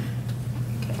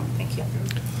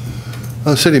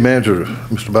 City Manager,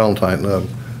 Mr. Valentine,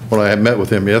 when I had met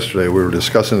with him yesterday, we were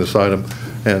discussing this item,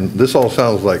 and this all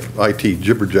sounds like IT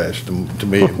jibberjash to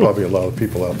me and probably a lot of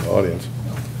people out in the audience.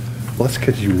 Well, that's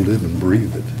because you live and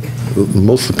breathe it.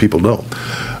 Most of the people don't.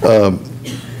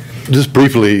 Just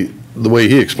briefly, the way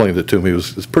he explained it to me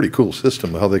was it's a pretty cool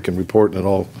system, how they can report and it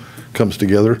all comes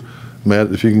together.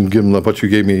 Matt, if you can give them what you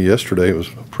gave me yesterday, it was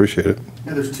appreciated.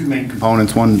 Yeah, there's two main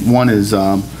components. One is,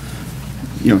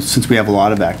 since we have a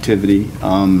lot of activity,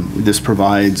 this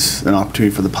provides an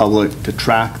opportunity for the public to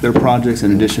track their projects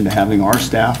in addition to having our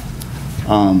staff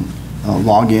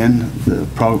log in the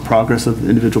progress of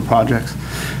individual projects.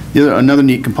 Another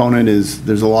neat component is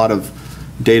there's a lot of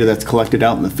data that's collected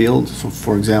out in the field. So,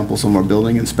 for example, some of our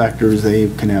building inspectors, they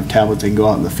can have tablets, they can go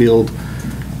out in the field.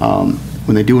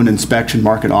 When they do an inspection,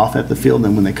 mark it off at the field, and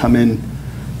then when they come in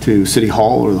to City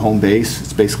Hall or the home base,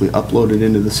 it's basically uploaded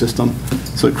into the system.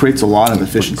 So it creates a lot of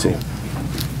efficiency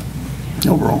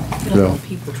overall. Yeah.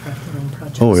 People track their own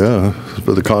projects. Oh, yeah.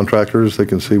 For the contractors, they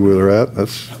can see where they're at.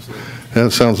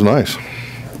 That sounds nice.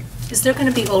 Is there going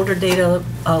to be older data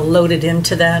loaded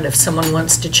into that if someone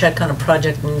wants to check on a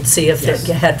project and see if Yes.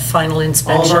 it had final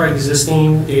inspection? All of our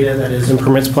existing data that is in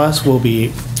Permits Plus will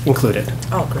be included.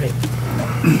 Oh, great.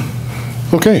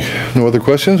 Okay, no other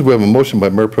questions? We have a motion by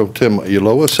Mayor Pro Tem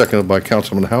Yaloa, seconded by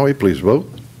Councilman Howie. Please vote.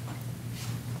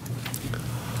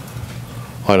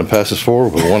 Item passes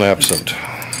forward with one absent.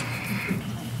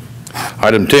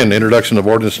 Item 10, introduction of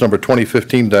ordinance number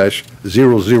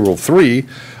 2015-003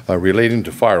 relating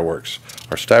to fireworks.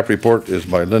 Our staff report is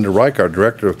by Linda Reich, our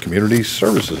Director of Community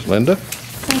Services. Linda?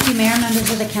 Thank you, Mayor, members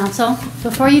of the council.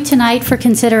 Before you tonight for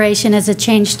consideration is a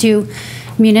change to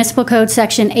Municipal Code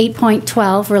Section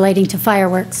 8.12 relating to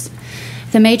fireworks.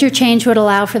 The major change would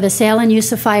allow for the sale and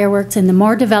use of fireworks in the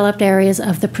more developed areas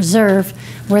of the preserve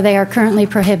where they are currently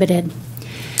prohibited.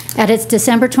 At its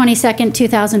December 22nd,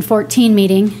 2014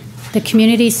 meeting, the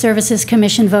Community Services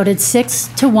Commission voted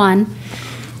 6-1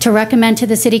 to recommend to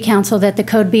the City Council that the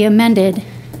code be amended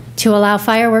to allow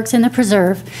fireworks in the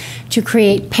preserve to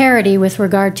create parity with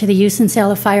regard to the use and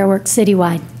sale of fireworks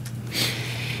citywide.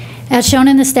 As shown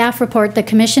in the staff report, the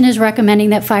Commission is recommending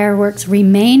that fireworks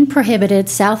remain prohibited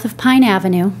south of Pine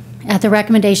Avenue at the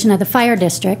recommendation of the Fire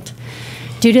District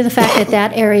due to the fact that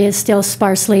that area is still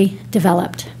sparsely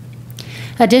developed.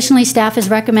 Additionally, staff is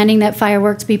recommending that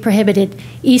fireworks be prohibited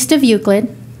east of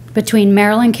Euclid between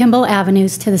Merrill and Kimball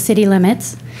Avenues to the city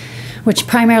limits, which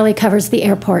primarily covers the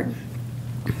airport.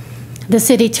 The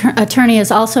city attorney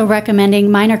is also recommending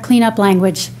minor cleanup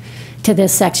language to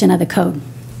this section of the code.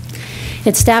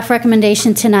 It's staff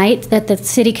recommendation tonight that the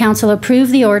City Council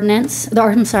approve the ordinance,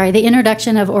 the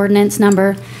introduction of ordinance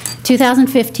number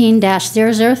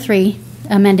 2015-003,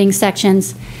 amending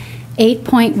sections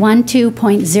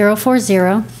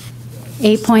 8.12.040,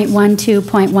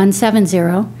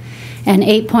 8.12.170, and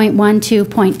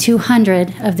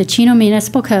 8.12.200 of the Chino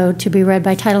Municipal Code to be read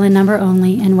by title and number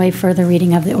only and waive further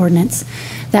reading of the ordinance.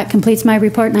 That completes my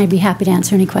report, and I'd be happy to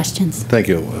answer any questions. Thank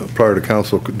you. Prior to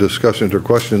council discussions or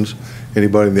questions,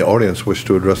 anybody in the audience wish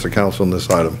to address the council on this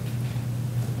item?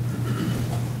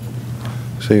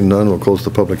 Seeing none, we'll close the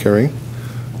public hearing.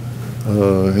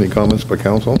 Any comments by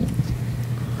council?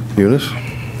 Eunice?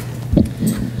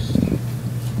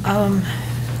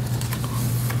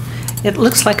 It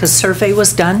looks like a survey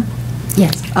was done.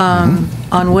 Yes.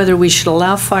 On whether we should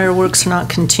allow fireworks or not,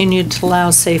 continue to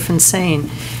allow safe and sane.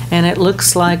 And it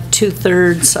looks like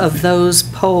 2/3 of those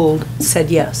polled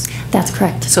said yes. That's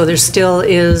correct. So there still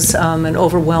is an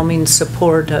overwhelming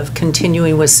support of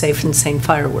continuing with safe and sane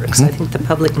fireworks. I think the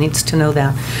public needs to know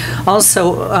that.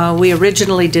 Also, we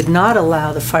originally did not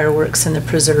allow the fireworks in the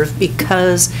preserve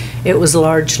because it was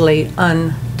largely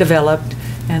undeveloped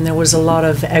and there was a lot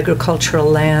of agricultural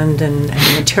land and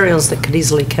materials that could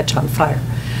easily catch on fire.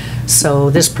 So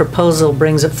this proposal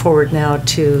brings it forward now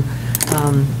to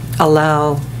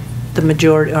allow the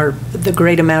majority, or the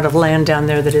great amount of land down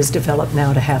there that is developed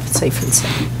now to have safe and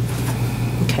sane.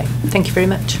 Okay, thank you very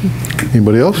much.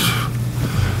 Anybody else?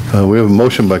 We have a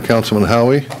motion by Councilman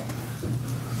Howie,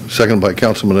 second by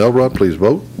Councilman Elrod. Please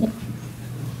vote.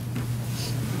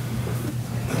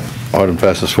 Item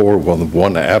passes forward with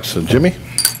one absent. Jimmy?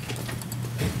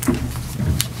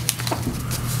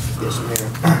 Yes, Mayor.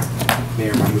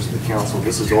 Mayor, members of the council,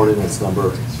 this is ordinance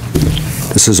number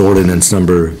This is ordinance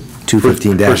number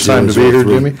 215-003. First time to be here,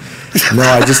 Jimmy? No,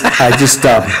 I just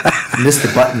missed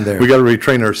the button there. We got to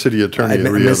retrain our city attorney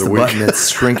every missed other the week. button. It's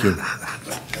shrinking.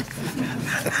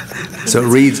 So it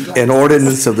reads, an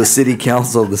ordinance of the City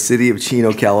Council of the City of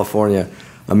Chino, California,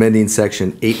 amending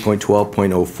section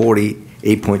 8.12.040,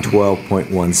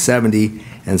 8.12.170,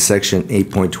 and section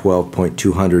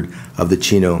 8.12.200 of the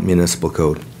Chino Municipal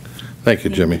Code. Thank you,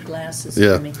 Jimmy. Glasses,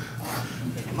 Yeah. Jimmy. It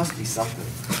must be something.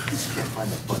 Can't find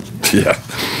the button. Yeah.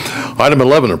 Item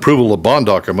 11, approval of bond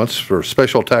documents for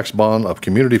special tax bond of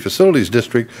Community Facilities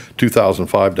District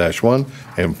 2005-1,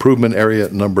 improvement area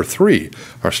number 3.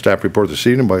 Our staff report this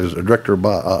evening by the Director of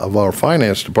our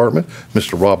Finance Department,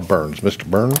 Mr. Rob Burns. Mr.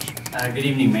 Burns? Good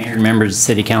evening, Mayor and members of the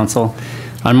City Council.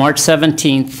 On March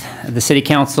 17th, the City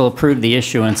Council approved the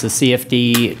issuance of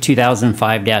CFD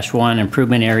 2005-1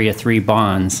 Improvement Area 3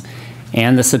 bonds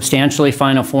and the substantially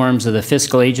final forms of the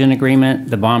fiscal agent agreement,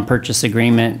 the bond purchase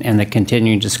agreement, and the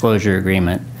continuing disclosure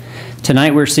agreement.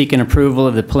 Tonight, we're seeking approval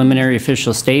of the preliminary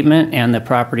official statement and the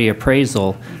property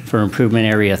appraisal for Improvement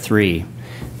Area 3.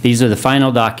 These are the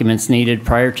final documents needed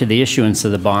prior to the issuance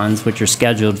of the bonds, which are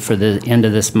scheduled for the end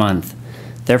of this month.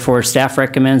 Therefore, staff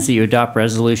recommends that you adopt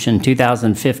Resolution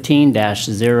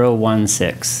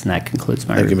 2015-016. And that concludes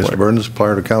my report. Thank you, Mr. Burns.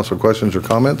 Prior to council questions or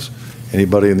comments,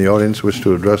 anybody in the audience wish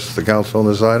to address the council on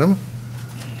this item?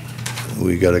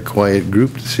 We got a quiet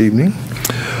group this evening.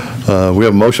 We have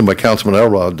a motion by Councilman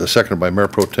Elrod, seconded by Mayor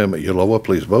Pro Tem Ulloa.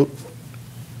 Please vote.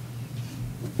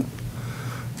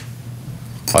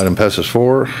 Item passes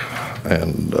 4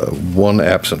 and 1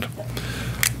 absent.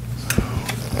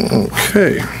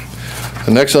 Okay.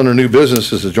 The next under new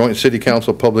business is the Joint City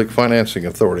Council Public Financing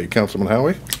Authority. Councilman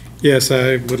Howie? Yes,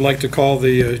 I would like to call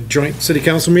the Joint City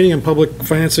Council meeting and Public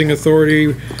Financing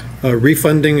Authority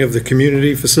refunding of the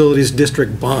Community Facilities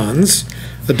District bonds,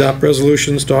 adopt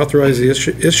resolutions to authorize the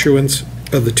issuance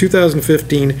of the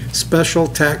 2015 special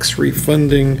tax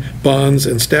refunding bonds,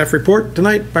 and staff report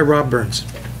tonight by Rob Burns.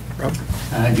 Rob?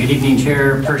 Good evening,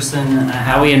 Chairperson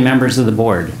Howie and members of the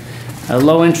board.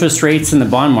 Low interest rates in the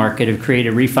bond market have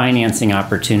created refinancing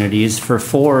opportunities for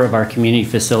 4 of our community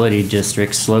facility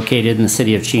districts located in the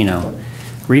city of Chino.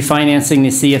 Refinancing the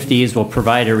CFDs will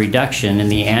provide a reduction in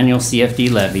the annual CFD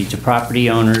levy to property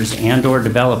owners and/or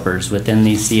developers within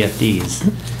these CFDs.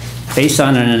 Based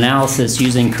on an analysis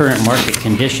using current market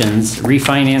conditions,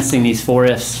 refinancing these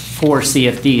 4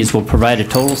 CFDs will provide a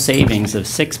total savings of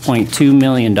 $6.2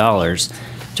 million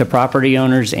to property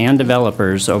owners and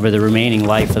developers over the remaining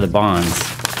life of the bonds.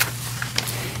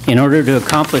 In order to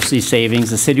accomplish these savings,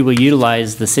 the city will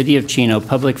utilize the City of Chino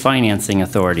Public Financing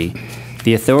Authority.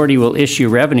 The authority will issue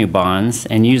revenue bonds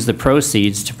and use the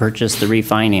proceeds to purchase the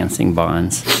refinancing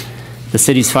bonds. The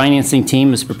city's financing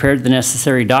team has prepared the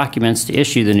necessary documents to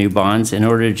issue the new bonds in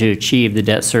order to achieve the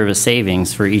debt service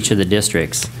savings for each of the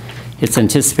districts. It's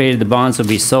anticipated the bonds will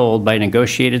be sold by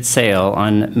negotiated sale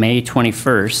on May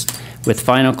 21st, with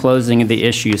final closing of the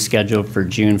issue scheduled for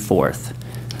June 4th.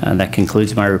 That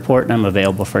concludes my report, and I'm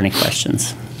available for any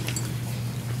questions.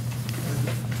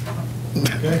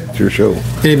 It's your show.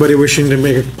 Anybody wishing to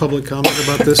make a public comment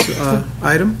about this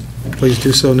item, please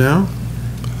do so now.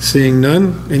 Seeing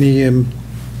none, any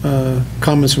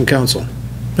comments from council?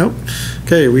 Nope.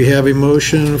 Okay, we have a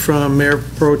motion from Mayor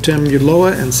Pro Tem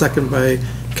Ulloa and second by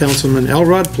Councilman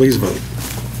Elrod. Please vote.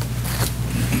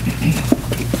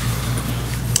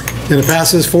 And it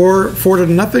passes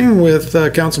 4-0 with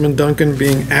Councilman Duncan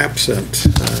being absent. I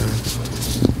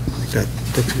think that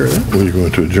takes care of that. Were you going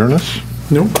to adjourn us?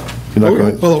 No. You're not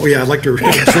going to? Oh, yeah, I'd like to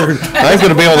adjourn. I ain't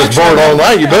going to be on this board all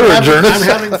night. You better adjourn us. I'm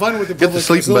having fun with the Get the Public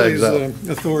sleeping bags Facilities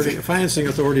Authority, Financing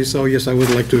Authority, so yes, I would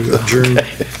like to adjourn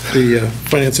the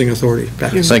Financing Authority.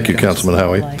 Thank you, Councilman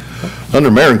Howie.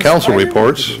 Under Mayor and Council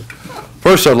reports,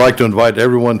 first I'd like to invite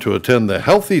everyone to attend the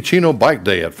Healthy Chino Bike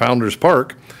Day at Founders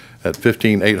Park at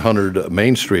 15800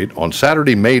 Main Street on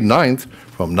Saturday, May 9th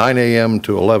from 9 a.m.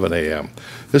 to 11 a.m.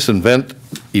 This event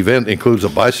includes a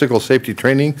bicycle safety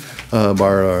training by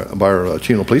our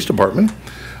Chino Police Department.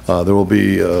 There will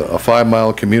be a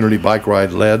 5-mile community bike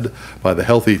ride led by the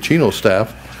Healthy Chino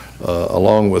staff,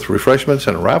 along with refreshments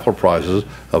and raffle prizes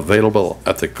available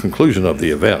at the conclusion of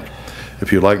the event.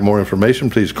 If you'd like more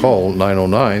information, please call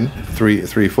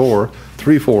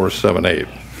 909-334-3478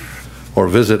 or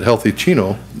visit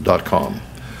healthychino.com.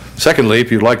 Secondly,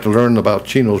 if you'd like to learn about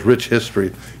Chino's rich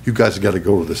history, you guys got to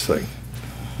go to this thing.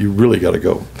 You really got to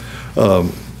go.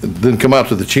 Then come out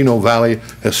to the Chino Valley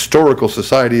Historical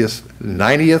Society's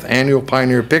 90th Annual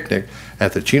Pioneer Picnic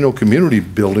at the Chino Community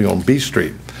Building on B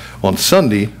Street on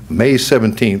Sunday, May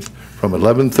 17th from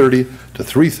 11:30 to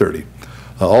 3:30.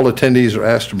 All attendees are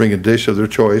asked to bring a dish of their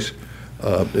choice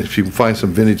if you can find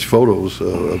some vintage photos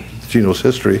of Chino's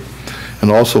history, and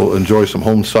also enjoy some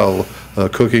home-style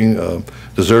cooking,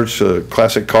 desserts,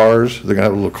 classic cars. They're going to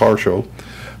have a little car show.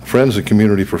 Friends and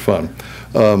community for fun.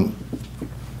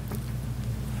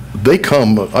 They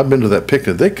come, I've been to that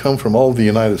picnic, they come from all the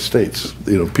United States.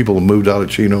 You know, people have moved out of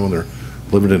Chino and they're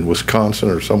living in Wisconsin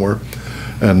or somewhere.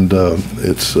 And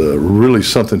it's really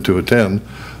something to attend.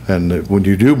 And when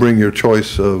you do bring your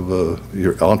choice of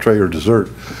your entree or dessert,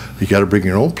 you got to bring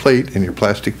your own plate and your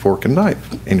plastic fork and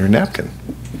knife and your napkin.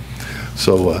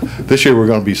 So this year we're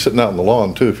going to be sitting out on the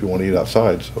lawn too if you want to eat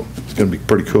outside. So it's going to be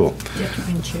pretty cool. Do you have to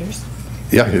bring chairs?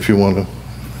 Yeah, if you want to.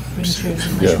 Bring chairs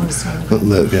unless Yeah. you want to sit on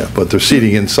the Yeah, but they're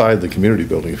seating inside the community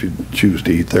building if you choose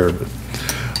to eat there.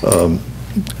 But,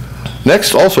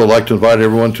 next, also I'd like to invite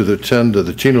everyone to attend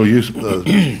the Chino Youth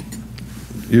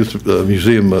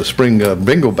Museum Spring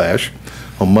Bingo Bash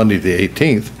on Monday the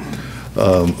 18th.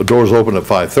 The doors open at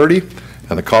 5:30,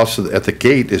 and the cost at the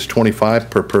gate is $25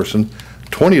 per person,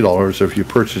 $20 if you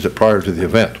purchase it prior to the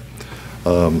event.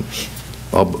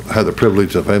 I'll have the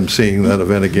privilege of emceeing that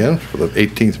event again for the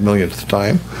 18th millionth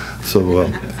time. So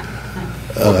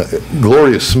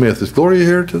Gloria Smith, is Gloria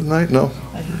here tonight? No?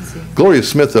 Gloria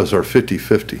Smith does our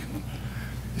 50-50.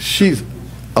 She's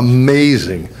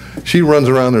amazing. She runs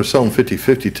around there selling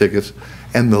 50-50 tickets,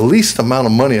 and the least amount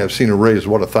of money I've seen her raise,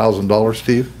 what, $1,000,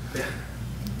 Steve?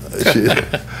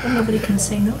 Well, nobody can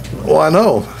say no to her. Well, I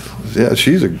know. Yeah,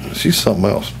 she's something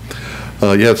else.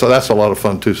 Yeah, so that's a lot of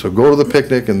fun too. So go to the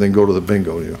picnic and then go to the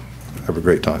bingo. You have a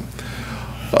great time.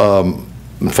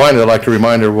 And finally, I'd like to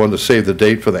remind everyone to save the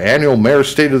date for the annual Mayor's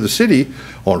State of the City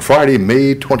on Friday,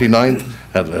 May 29th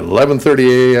at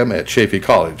 11:30 a.m. at Chaffey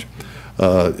College.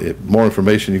 More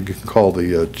information, you can call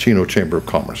the Chino Chamber of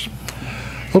Commerce.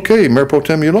 Okay, Mayor Pro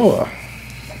Tem Ulloa.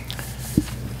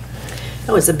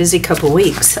 That was a busy couple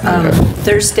weeks.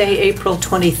 Thursday, April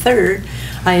 23rd,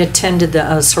 I attended the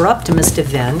Soroptimist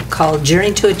event called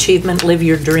Journey to Achievement, Live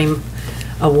Your Dream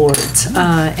Awards.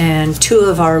 And two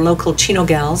of our local Chino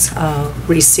gals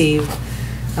received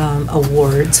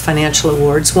awards, financial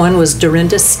awards. One was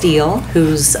Dorinda Steele,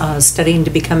 who's studying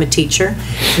to become a teacher.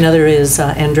 Another is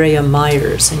Andrea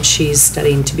Myers, and she's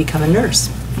studying to become a nurse.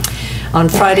 On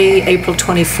Friday, April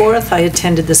 24th, I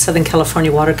attended the Southern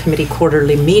California Water Committee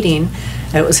quarterly meeting.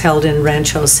 It was held in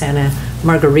Rancho Santa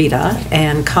Margarita,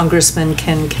 and Congressman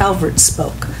Ken Calvert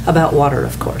spoke about water,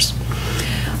 of course.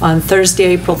 On Thursday,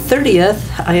 April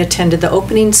 30th, I attended the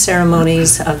opening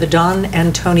ceremonies of the Don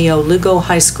Antonio Lugo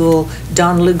High School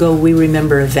Don Lugo We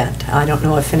Remember event. I don't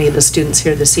know if any of the students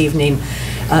here this evening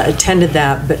attended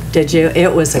that, but did you?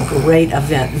 It was a great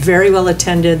event, very well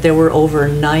attended. There were over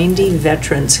 90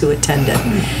 veterans who attended.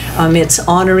 It's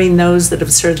honoring those that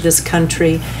have served this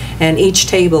country, and each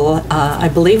table, I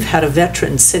believe, had a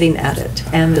veteran sitting at it,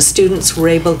 and the students were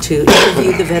able to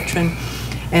interview the veteran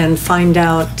and find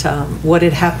out what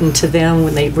had happened to them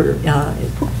when they were,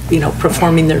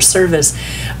 performing their service.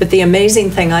 But the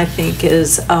amazing thing, I think,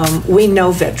 is we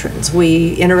know veterans.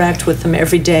 We interact with them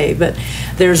every day, but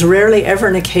there's rarely ever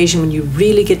an occasion when you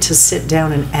really get to sit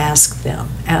down and ask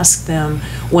them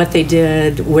what they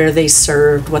did, where they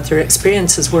served, what their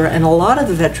experiences were, and a lot of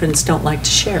the veterans don't like to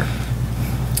share.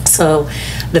 So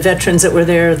the veterans that were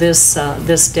there this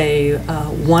day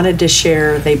wanted to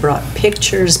share. They brought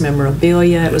pictures,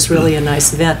 memorabilia. It was really a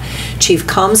nice event. Chief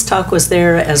Comstock was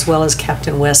there, as well as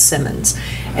Captain Wes Simmons.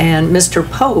 And Mr.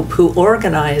 Pope, who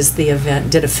organized the event,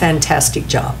 did a fantastic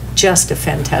job, just a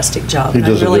fantastic job. He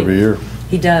does it every year.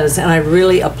 He does, and I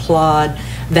really applaud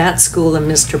that school and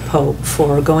Mr. Pope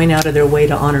for going out of their way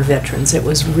to honor veterans. It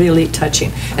was really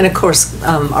touching. And of course,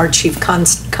 our Chief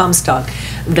Comstock,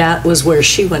 that was where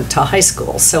she went to high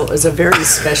school, so it was a very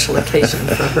special occasion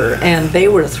for her. And they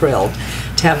were thrilled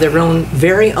to have their own,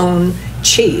 very own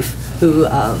chief who,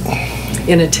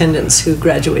 in attendance, who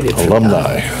graduated from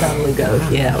alumni. Don Lugo.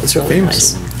 Yeah, it was really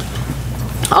nice.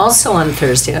 Also on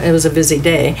Thursday, it was a busy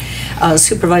day,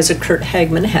 Supervisor Kurt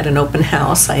Hagman had an open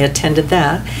house. I attended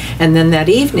that. And then that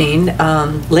evening,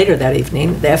 later that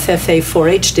evening, the FFA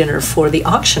 4-H dinner for the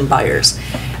auction buyers.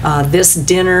 This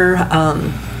dinner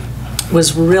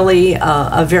was really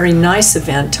a very nice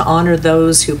event to honor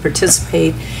those who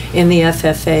participate in the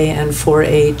FFA and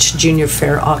 4-H Junior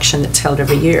Fair auction that's held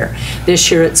every year. This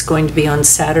year it's going to be on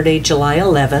Saturday, July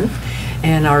 11th.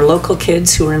 And our local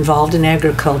kids who are involved in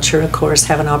agriculture, of course,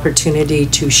 have an opportunity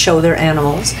to show their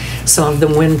animals. Some of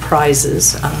them win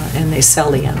prizes, and they sell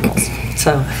the animals.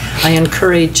 So I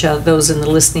encourage those in the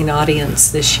listening audience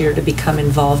this year to become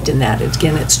involved in that.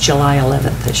 Again, it's July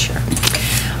 11th this year.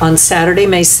 On Saturday,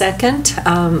 May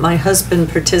 2nd, my husband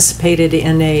participated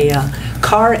in a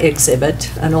car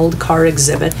exhibit, an old car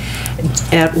exhibit,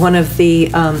 at one of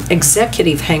the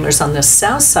executive hangars on the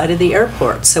south side of the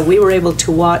airport. So we were able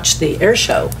to watch the air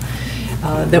show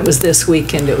that was this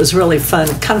weekend. It was really fun,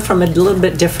 kind of from a little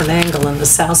bit different angle on the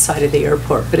south side of the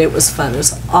airport, but it was fun. It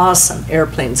was awesome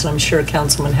airplanes, and I'm sure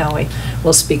Councilman Howie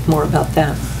will speak more about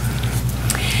that.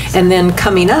 And then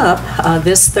coming up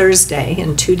this Thursday,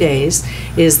 in 2 days,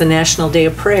 is the National Day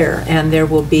of Prayer, and there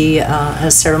will be a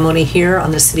ceremony here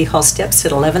on the City Hall steps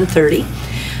at 11:30.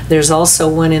 There's also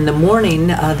one in the morning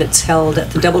that's held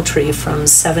at the Doubletree from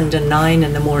 7 to 9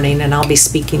 in the morning, and I'll be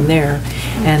speaking there.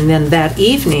 And then that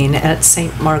evening at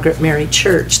St. Margaret Mary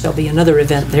Church, there'll be another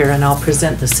event there, and I'll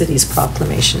present the city's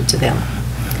proclamation to them.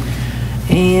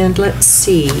 And let's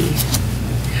see.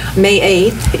 May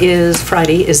 8th is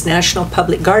Friday, is National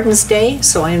Public Gardens Day,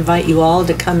 so I invite you all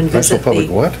to come and visit National Public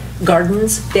what?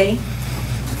 Gardens Day.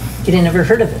 You didn't ever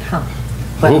heard of it, huh?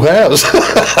 Who has?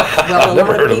 Well, a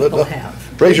lot of people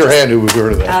have. Raise your hand who's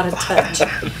heard of that. Out of touch.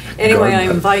 Anyway, I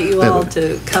invite you all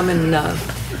to come and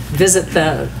visit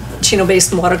the Chino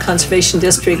Basin Water Conservation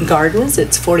District Gardens.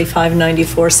 It's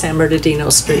 4594 San Bernardino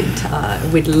Street.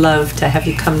 We'd love to have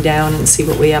you come down and see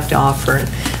what we have to offer and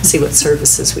see what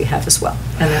services we have as well.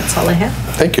 And that's all I have.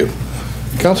 Thank you.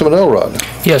 Councilman Elrod.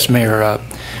 Yes, Mayor.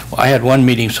 I had one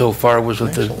meeting so far, was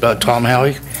with Tom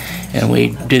Howie, and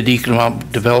we did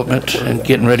economic development and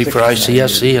getting ready for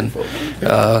ICSC, and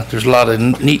there's a lot of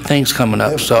neat things coming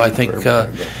up. So I think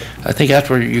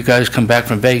after you guys come back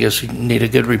from Vegas, you need a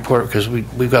good report, because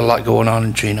we've got a lot going on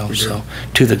in Chino, so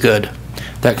to the good.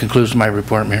 That concludes my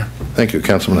report, Mayor. Thank you,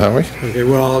 Councilman Howie. Okay,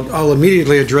 well, I'll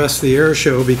immediately address the air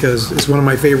show because it's one of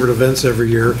my favorite events every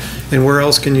year. And where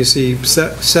else can you see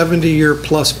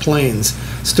 70-year-plus planes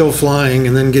still flying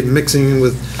and then get mixing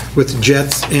with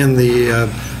jets and the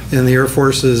Air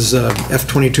Force's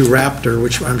F-22 Raptor,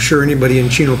 which I'm sure anybody in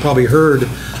Chino probably heard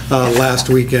last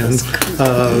weekend.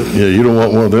 Yeah, you don't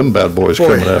want one of them bad boys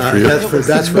coming after you.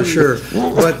 That's for sure.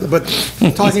 But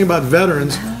talking about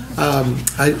veterans,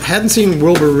 I hadn't seen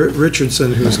Wilbur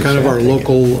Richardson, who's kind of our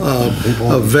local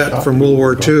vet from World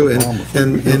War II,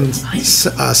 and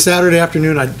Saturday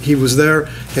afternoon he was there.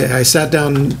 I sat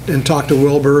down and talked to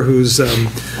Wilbur, who's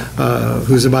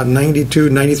about 92,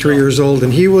 93 years old,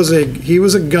 and he was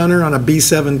a gunner on a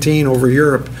B-17 over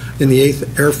Europe in the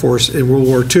 8th Air Force in World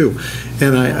War II.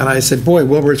 And I said, boy,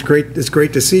 Wilbur, it's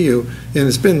great to see you. And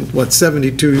it's been, what,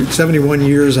 71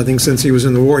 years, I think, since he was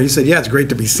in the war. He said, yeah, it's great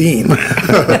to be seen.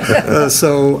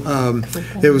 So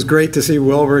it was great to see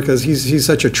Wilbur, because he's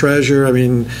such a treasure. I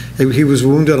mean, he was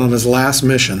wounded on his last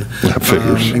mission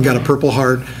and got a Purple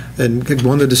Heart and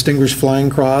won the Distinguished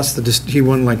Flying Cross. He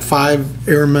won like 5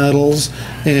 air medals,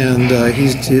 and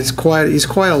he's quite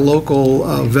a local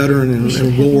veteran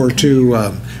in World War II.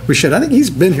 I think he's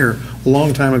been here a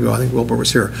long time ago. I think Wilbur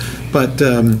was here. But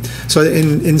so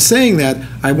in saying that,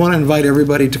 I want to invite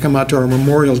everybody to come out to our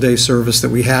Memorial Day service that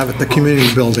we have at the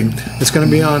community building. It's going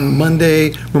to be on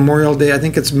Monday, Memorial Day. I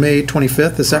think it's May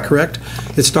 25th. Is that correct?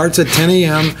 It starts at 10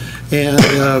 a.m.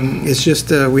 and it's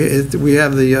just we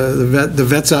have the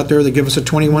vets out there that give us a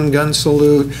 21-gun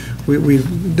salute.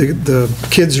 The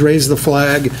kids raise the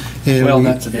flag. And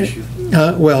that's an issue.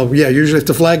 Well, yeah, usually if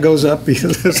the flag goes up,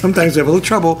 because sometimes they have a little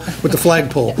trouble with the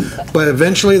flagpole. But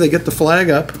eventually they get the flag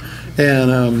up,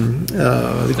 and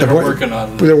they're working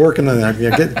on it. They're working on that.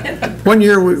 Yeah, one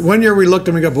year we looked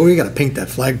and we go, boy, we got to paint that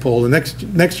flagpole. The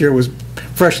next year was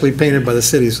freshly painted by the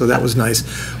city, so that was nice.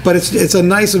 But it's a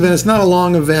nice event. It's not a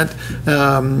long event,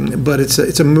 but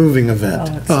it's a moving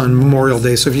event on Memorial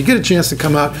Day. So if you get a chance to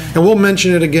come out, and we'll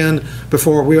mention it again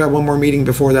before we have one more meeting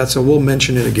before that, so we'll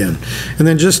mention it again. And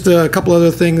then just a couple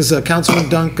other things. Councilman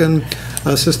Duncan,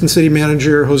 Assistant City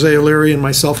Manager Jose O'Leary, and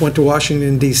myself went to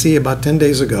Washington, D.C. about 10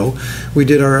 days ago. We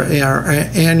did our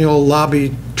annual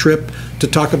lobby trip to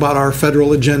talk about our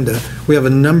federal agenda. We have a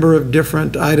number of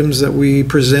different items that we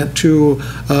present to.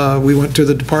 We went to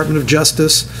the Department of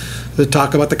Justice to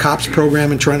talk about the COPS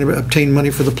program and trying to obtain money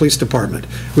for the police department.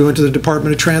 We went to the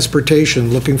Department of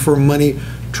Transportation looking for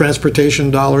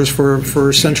transportation dollars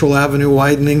for Central Avenue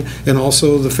widening, and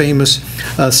also the famous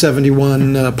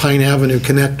 71 Pine Avenue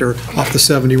connector off the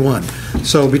 71.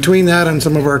 So between that and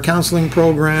some of our counseling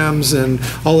programs and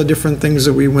all the different things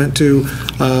that we went to,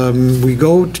 we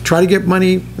go to try to get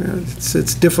money.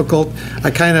 It's difficult.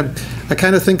 I kind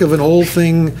of think of an old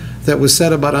thing that was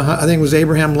said about, I think it was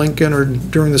Abraham Lincoln or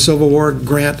during the Civil War,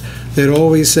 Grant. They'd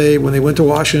always say when they went to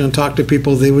Washington and talked to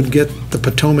people, they would get the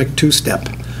Potomac two-step,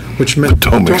 which meant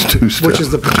Potomac's two-step. which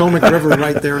is the Potomac River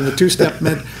right there. And the two-step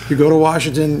meant you go to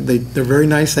Washington, they're very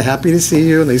nice, they're happy to see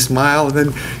you, and they smile, and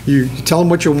then you tell them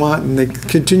what you want, and they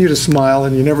continue to smile,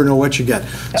 and you never know what you get.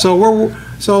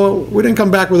 So we didn't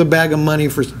come back with a bag of money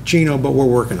for Chino, but we're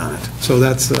working on it. So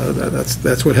that's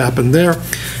what happened there.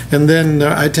 And then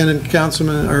I attended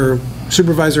Councilman or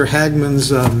Supervisor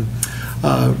Hagman's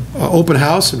open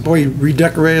house, and boy, he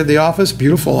redecorated the office.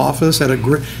 Beautiful office. Had a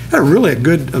really a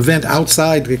good event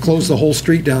outside. They closed the whole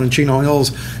street down in Chino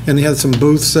Hills, and they had some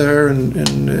booths there,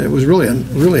 and it was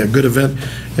really a good event.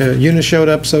 Una showed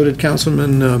up, so did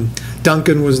Councilman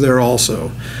Duncan was there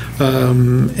also,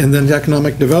 and then the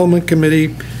Economic Development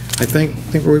Committee. I think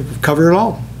we've covered it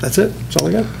all. That's it. That's all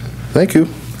I got. Thank you.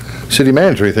 City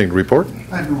Manager, anything to report?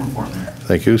 I have no report, Mayor.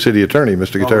 Thank you. City Attorney,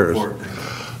 Mr.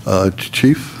 Gutierrez.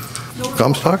 Chief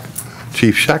Comstock?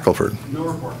 Chief Shackelford? No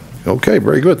report. Okay,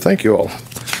 very good. Thank you all.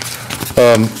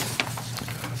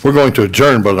 We're going to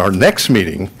adjourn, but our next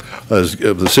meeting of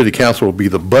the City Council will be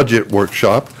the budget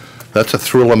workshop. That's a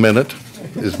thrill a minute,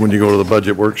 is when you go to the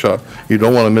budget workshop. You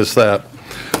don't want to miss that.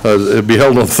 It'll be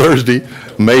held on Thursday,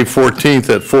 May 14th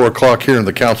at 4 o'clock here in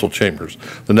the council chambers.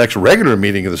 The next regular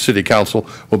meeting of the City Council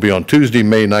will be on Tuesday,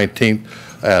 May 19th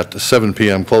at 7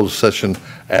 p.m. Closed session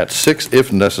at 6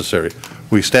 if necessary.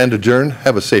 We stand adjourned.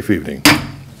 Have a safe evening.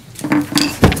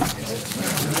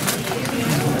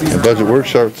 The budget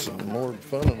workshop's more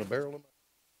fun than a barrel.